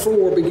chapter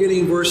 4,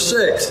 beginning verse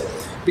 6.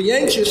 Be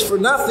anxious for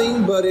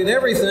nothing, but in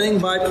everything,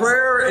 by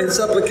prayer and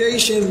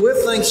supplication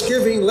with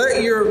thanksgiving,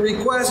 let your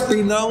requests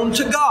be known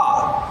to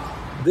God.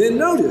 Then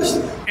notice,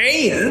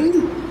 and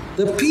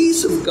the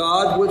peace of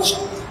God, which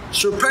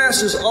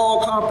surpasses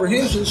all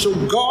comprehension, so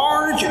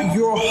guard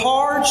your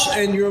hearts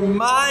and your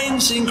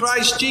minds in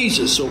Christ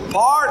Jesus. So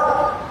part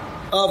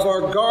of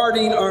our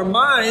guarding our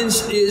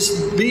minds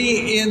is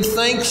being in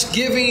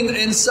thanksgiving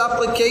and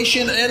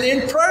supplication and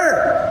in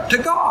prayer to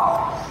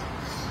God.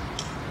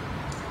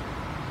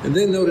 And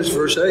then notice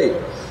verse 8.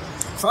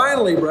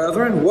 Finally,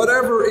 brethren,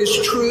 whatever is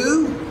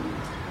true,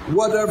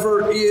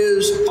 whatever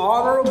is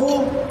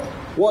honorable,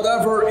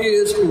 whatever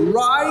is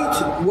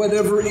right,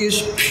 whatever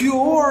is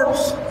pure,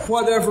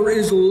 whatever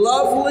is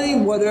lovely,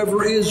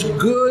 whatever is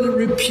good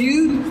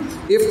repute,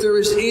 if there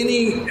is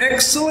any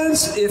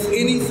excellence, if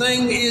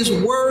anything is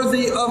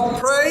worthy of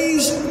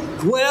praise,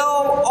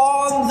 dwell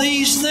on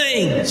these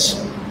things.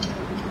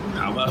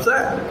 How about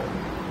that?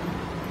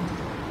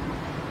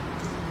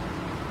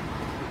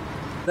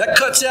 That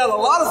cuts out a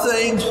lot of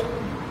things,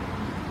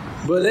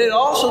 but it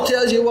also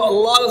tells you what a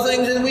lot of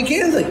things that we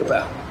can think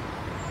about.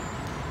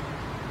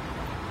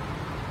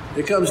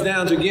 It comes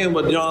down to, again,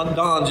 what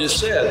Don just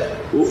said.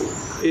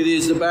 It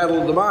is the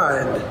battle of the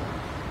mind.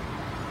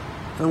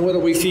 And what are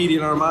we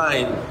feeding our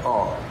mind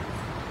on?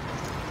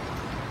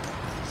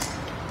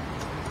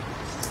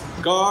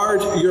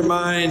 Guard your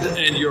mind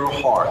and your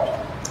heart.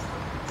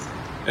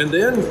 And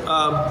then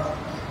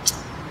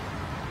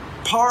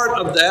part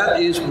of that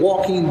is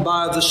walking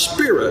by the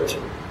Spirit.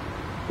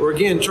 We're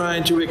again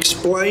trying to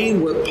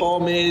explain what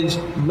Paul means,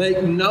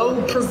 make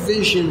no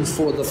provision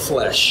for the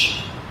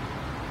flesh.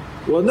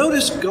 Well,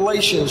 notice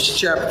Galatians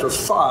chapter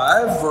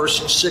 5,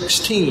 verse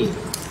 16.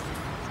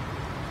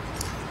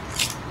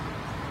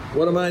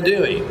 What am I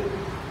doing?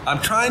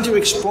 I'm trying to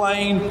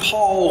explain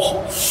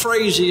Paul's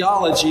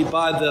phraseology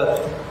by the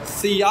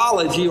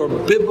theology or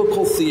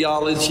biblical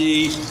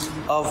theology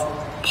of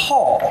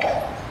Paul.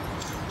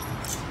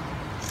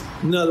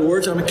 In other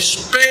words, I'm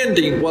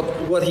expanding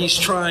what he's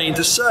trying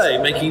to say,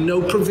 making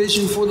no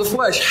provision for the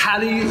flesh.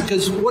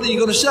 Because what are you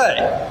going to say?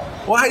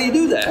 Well, how do you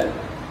do that?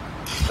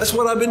 That's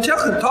what I've been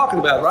talking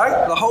about,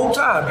 right? The whole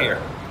time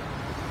here.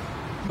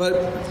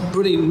 But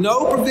putting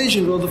no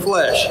provision for the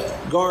flesh.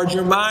 Guard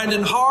your mind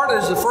and heart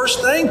is the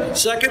first thing.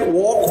 Second,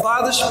 walk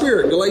by the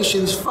Spirit.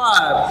 Galatians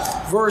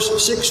 5,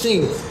 verse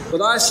 16.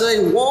 But I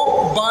say,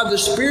 walk by the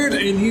Spirit,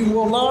 and you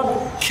will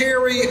not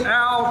carry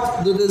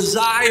out the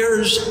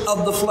desires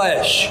of the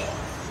flesh.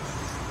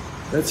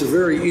 That's a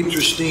very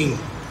interesting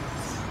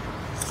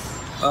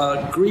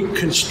Greek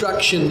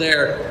construction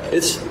there.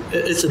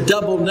 It's a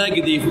double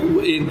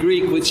negative in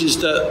Greek, which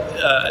is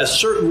a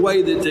certain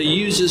way that they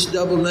use this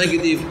double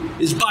negative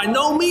is by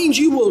no means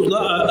you will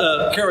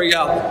carry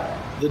out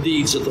the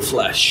deeds of the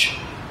flesh.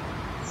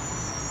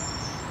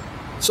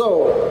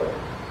 So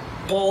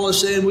Paul is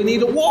saying we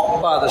need to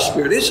walk by the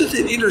Spirit. Isn't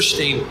it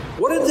interesting?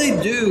 What did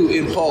they do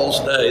in Paul's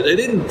day? They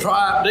didn't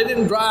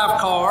drive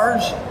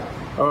cars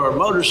or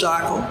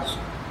motorcycles.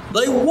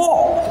 They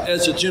walked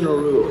as a general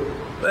rule.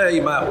 Well,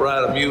 you might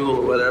ride a mule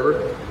or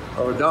whatever,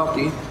 or a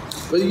donkey,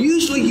 but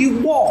usually you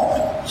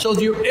walk. So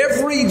your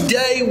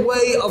everyday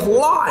way of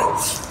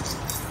life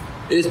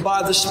is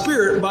by the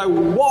Spirit, by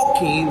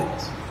walking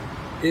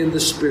in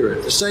the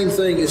Spirit. The same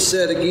thing is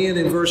said again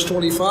in verse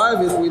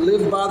 25. If we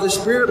live by the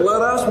Spirit,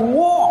 let us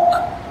walk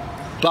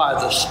by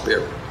the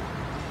Spirit.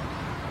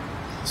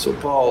 So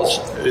Paul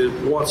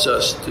wants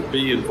us to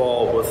be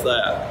involved with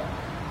that.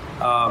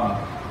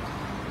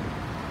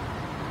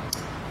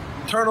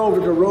 Turn over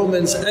to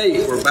Romans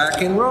 8. We're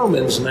back in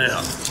Romans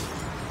now.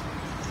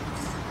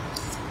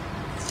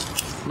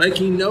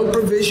 Making no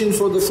provision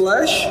for the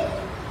flesh.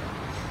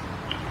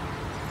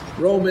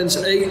 Romans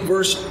 8,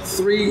 verse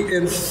 3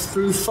 and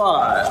through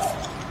 5.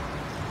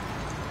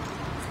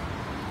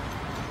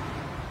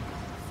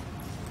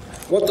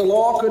 What the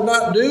law could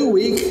not do,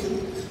 weak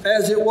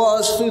as it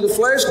was through the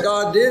flesh,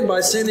 God did by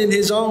sending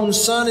His own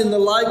Son in the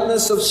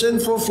likeness of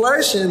sinful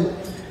flesh,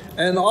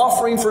 and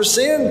offering for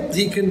sin,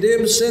 He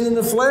condemned sin in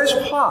the flesh.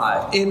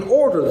 Why? In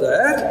order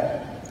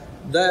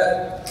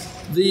that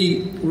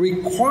the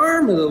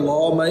requirement of the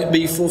law may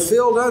be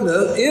fulfilled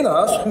in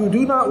us who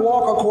do not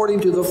walk according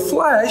to the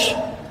flesh,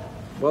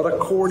 but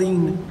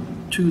according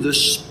to the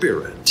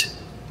Spirit.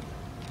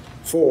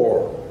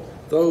 For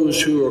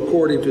those who are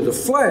according to the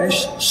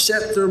flesh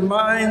set their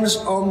minds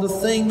on the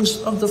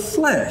things of the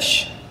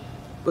flesh,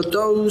 but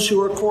those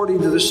who are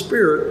according to the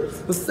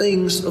Spirit, the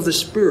things of the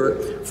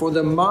Spirit. For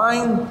the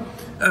mind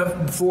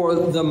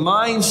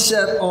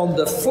set on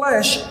the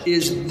flesh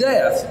is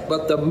death,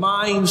 but the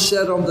mind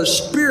set on the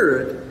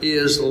Spirit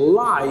is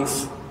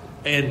life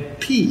and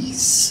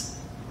peace.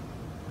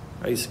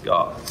 Praise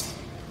God.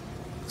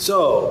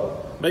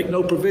 So, make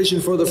no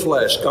provision for the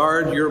flesh.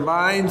 Guard your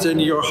minds and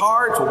your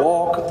hearts.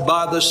 Walk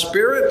by the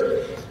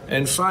Spirit.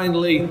 And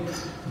finally,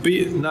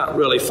 not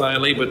really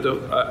finally, but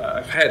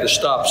I had to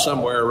stop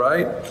somewhere,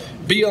 right?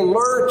 Be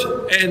alert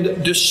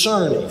and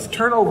discerning.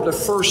 Turn over to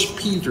 1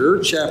 Peter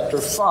chapter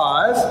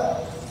 5,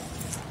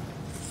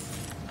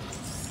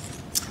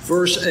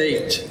 verse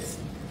 8.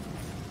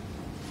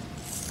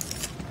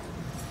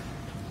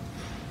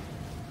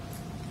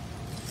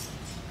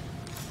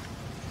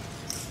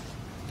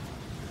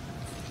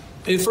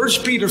 In 1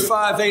 Peter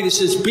 5:8, it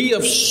says, be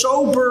of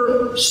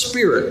sober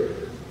spirit.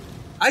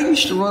 I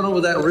used to run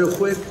over that real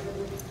quick,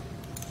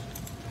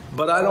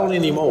 but I don't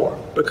anymore,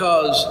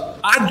 because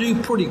I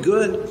do pretty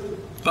good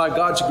by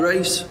God's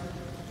grace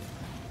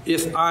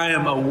if I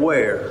am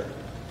aware,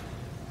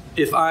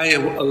 if I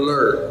am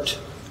alert.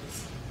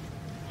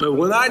 But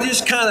when I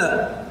just kind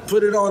of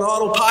put it on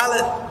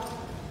autopilot,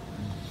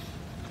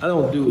 I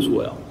don't do as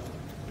well.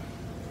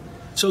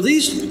 So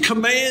these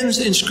commands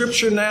in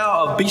Scripture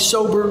now of be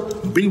sober,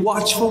 be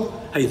watchful.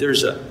 Hey,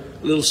 there's a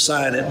little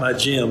sign at my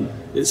gym.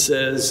 It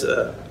says,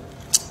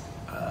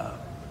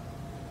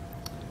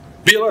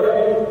 be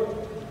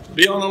alert.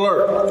 Be on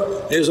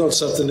alert. It was on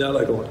something now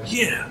like going,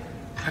 yeah,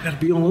 I got to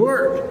be on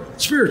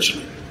alert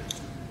spiritually.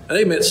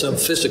 They meant some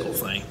physical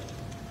thing.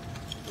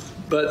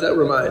 But that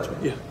reminds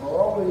me, yeah. Are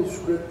all these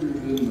scriptures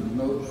in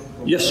the notes?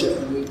 Yes,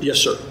 sir. Yes,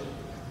 sir.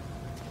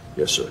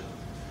 Yes, sir.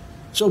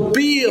 So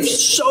be of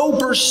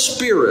sober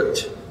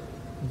spirit.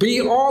 Be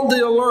on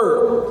the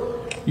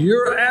alert.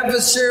 Your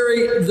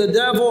adversary, the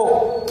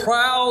devil,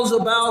 prowls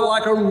about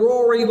like a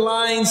roaring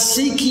lion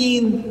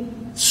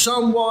seeking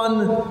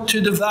someone to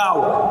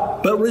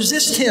devour. But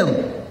resist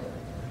him.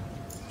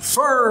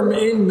 Firm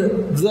in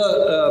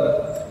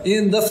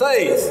the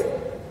faith.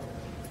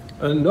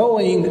 And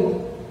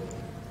knowing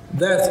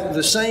that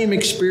the same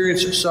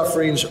experience of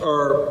sufferings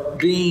are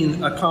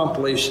being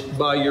accomplished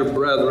by your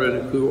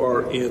brethren who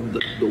are in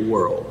the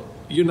world.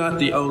 You're not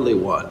the only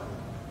one.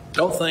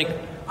 Don't think,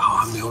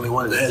 oh, I'm the only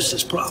one that has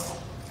this problem.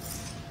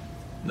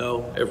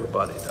 No,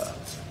 everybody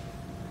does.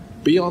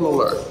 Be on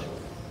alert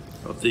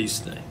of these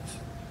things.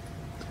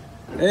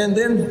 And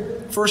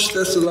then 1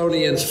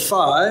 Thessalonians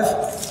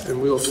 5,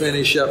 and we'll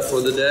finish up for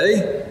the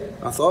day.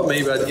 I thought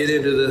maybe I'd get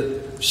into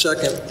the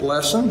second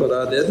lesson, but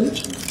I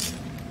didn't.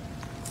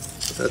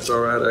 But that's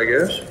all right, I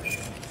guess.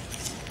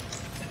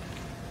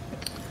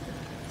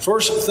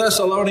 1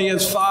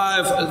 Thessalonians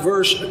 5,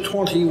 verse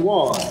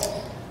 21.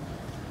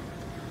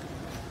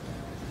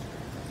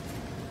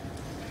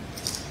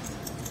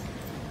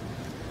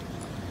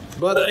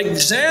 But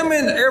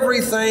examine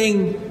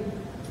everything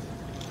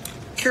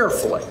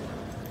carefully.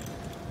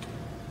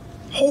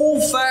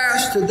 Hold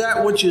fast to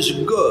that which is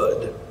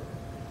good.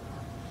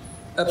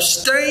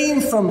 Abstain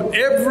from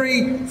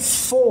every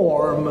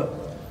form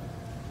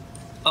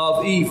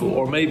of evil,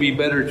 or maybe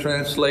better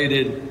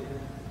translated,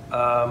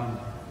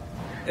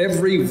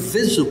 every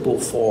visible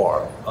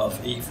form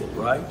of evil,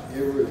 right?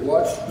 Every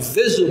what?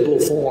 Visible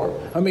form.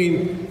 I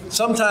mean,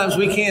 sometimes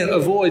we can't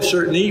avoid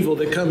certain evil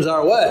that comes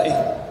our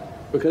way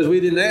because we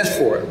didn't ask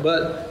for it.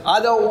 But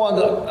I don't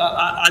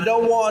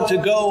want to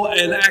go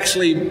and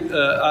actually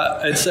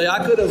and say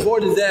I could have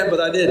avoided that, but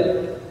I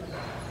didn't.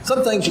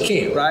 Some things you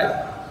can't,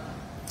 right?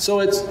 So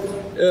it's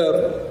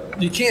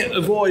you can't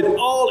avoid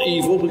all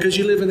evil because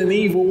you live in an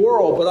evil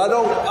world. But I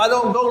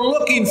don't go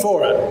looking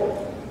for it.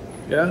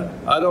 Yeah,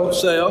 I don't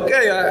say,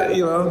 okay,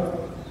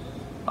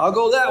 I'll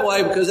go that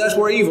way because that's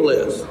where evil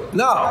is.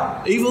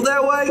 No, evil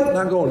that way,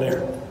 not going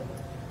there.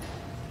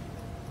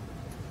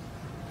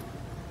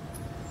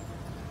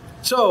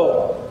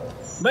 So,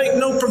 make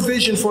no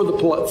provision for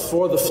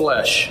the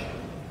flesh.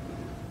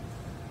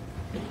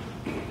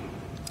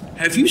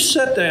 Have you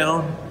sat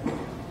down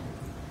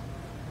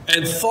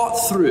and thought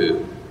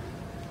through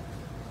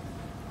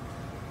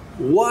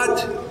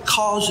what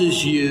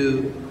causes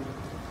you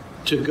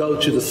to go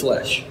to the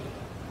flesh?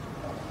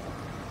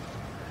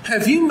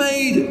 Have you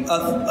made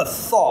a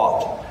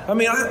thought? I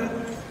mean,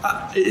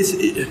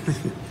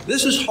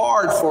 this is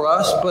hard for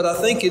us, but I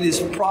think it is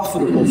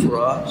profitable for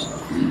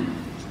us.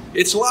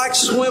 It's like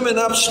swimming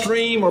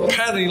upstream or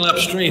paddling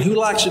upstream. Who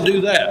likes to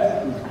do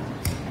that?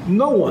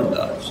 No one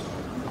does.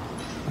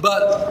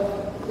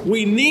 But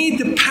we need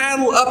to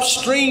paddle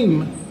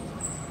upstream.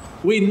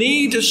 We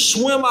need to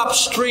swim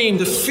upstream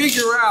to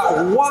figure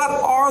out what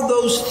are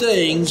those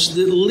things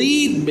that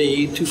lead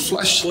me to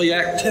fleshly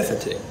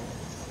activity.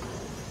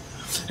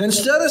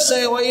 Instead of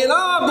saying, well,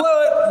 I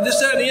blew it, this,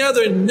 that, and the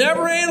other, and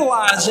never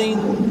analyzing,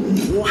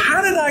 well,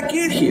 how did I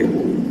get here?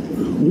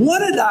 What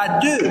did I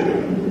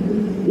do?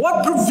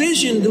 What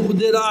provision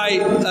did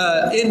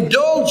I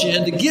indulge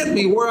in to get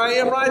me where I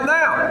am right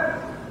now?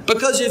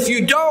 Because if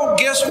you don't,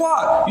 guess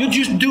what? You'll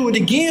just do it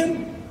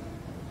again.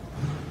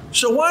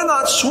 So why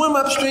not swim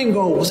upstream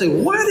going, say,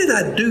 why did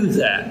I do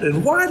that?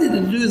 And why did I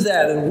do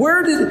that? And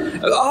where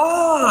did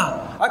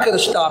I could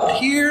have stopped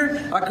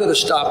here. I could have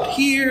stopped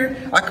here.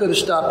 I could have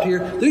stopped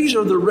here. These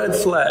are the red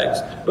flags.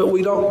 But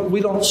we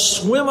don't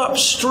swim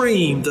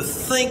upstream to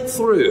think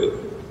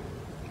through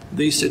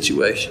these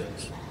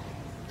situations.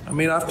 I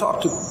mean, I've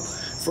talked to,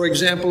 for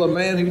example, a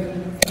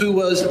man who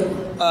was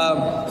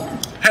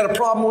had a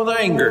problem with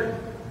anger.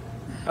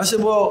 I said,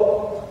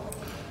 well,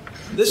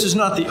 this is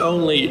not the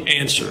only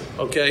answer,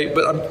 okay?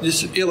 But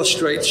this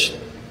illustrates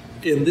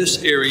in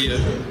this area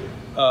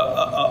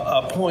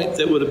a point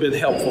that would have been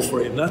helpful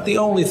for him. Not the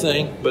only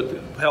thing, but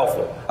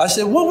helpful. I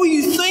said, what were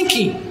you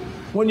thinking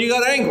when you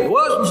got angry?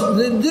 Well,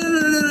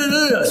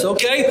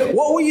 okay,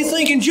 what were you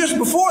thinking just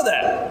before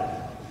that?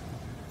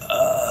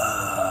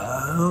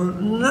 I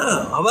don't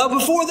know. How about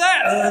before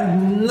that?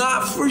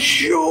 Not for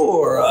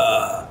sure.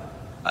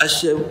 I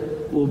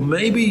said, well,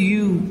 maybe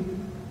you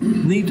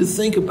need to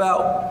think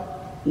about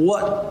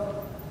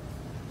what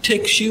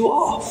ticks you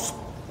off.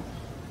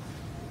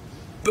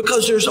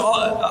 Because there's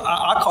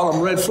I call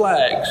them red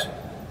flags.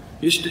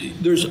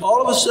 There's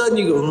all of a sudden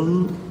you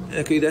go,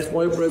 okay, that's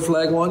red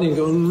flag one. You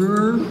go,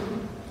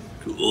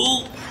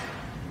 cool.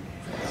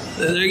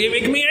 They're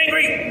making me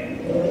angry.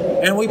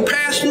 And we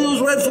pass through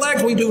those red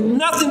flags. We do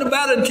nothing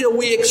about it until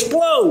we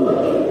explode.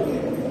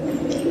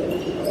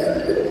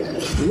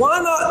 Why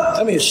not?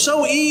 I mean, it's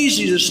so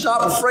easy to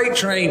stop a freight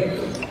train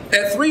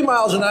at 3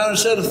 miles an hour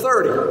instead of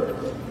 30.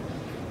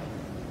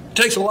 It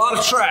takes a lot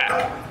of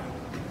track.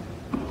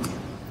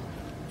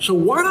 So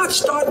why not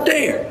start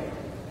there?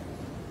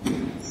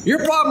 Your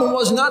problem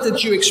was not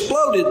that you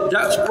exploded.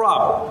 That's the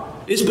problem.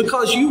 It's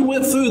because you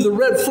went through the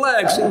red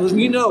flags.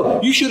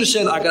 You should have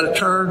said, I got to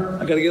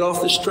turn. I got to get off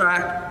this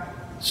track.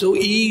 So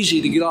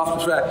easy to get off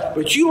the track.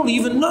 But you don't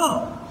even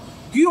know.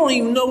 You don't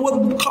even know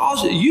what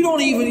caused it.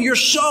 You're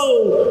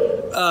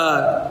so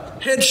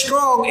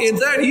headstrong in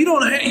that you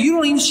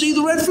don't even see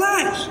the red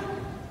flags.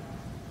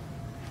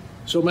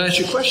 So I'm going to ask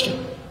you a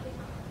question.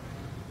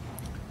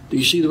 Do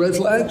you see the red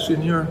flags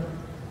in your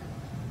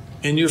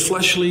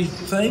fleshly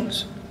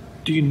things?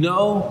 Do you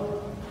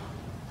know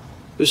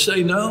to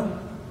say no?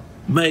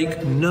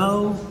 Make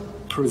no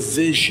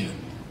provision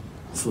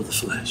for the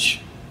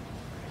flesh.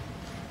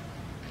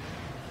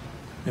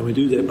 And we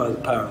do that by the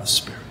power of the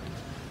Spirit.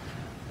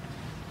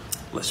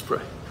 Let's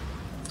pray.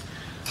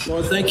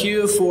 Lord, thank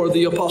you for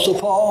the Apostle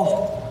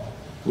Paul.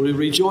 We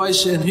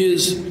rejoice in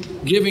his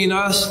giving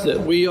us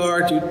that we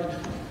are to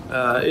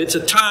It's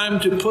a time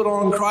to put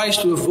on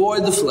Christ to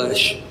avoid the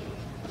flesh.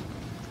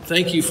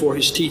 Thank you for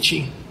his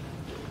teaching.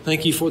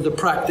 Thank you for the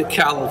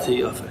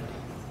practicality of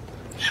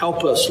it.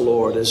 Help us,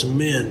 Lord, as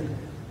men,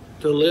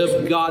 to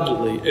live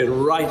godly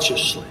and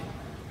righteously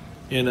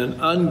in an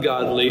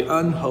ungodly,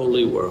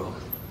 unholy world,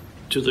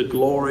 to the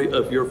glory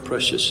of your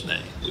precious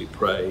name, we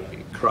pray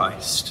in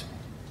Christ.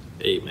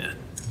 Amen.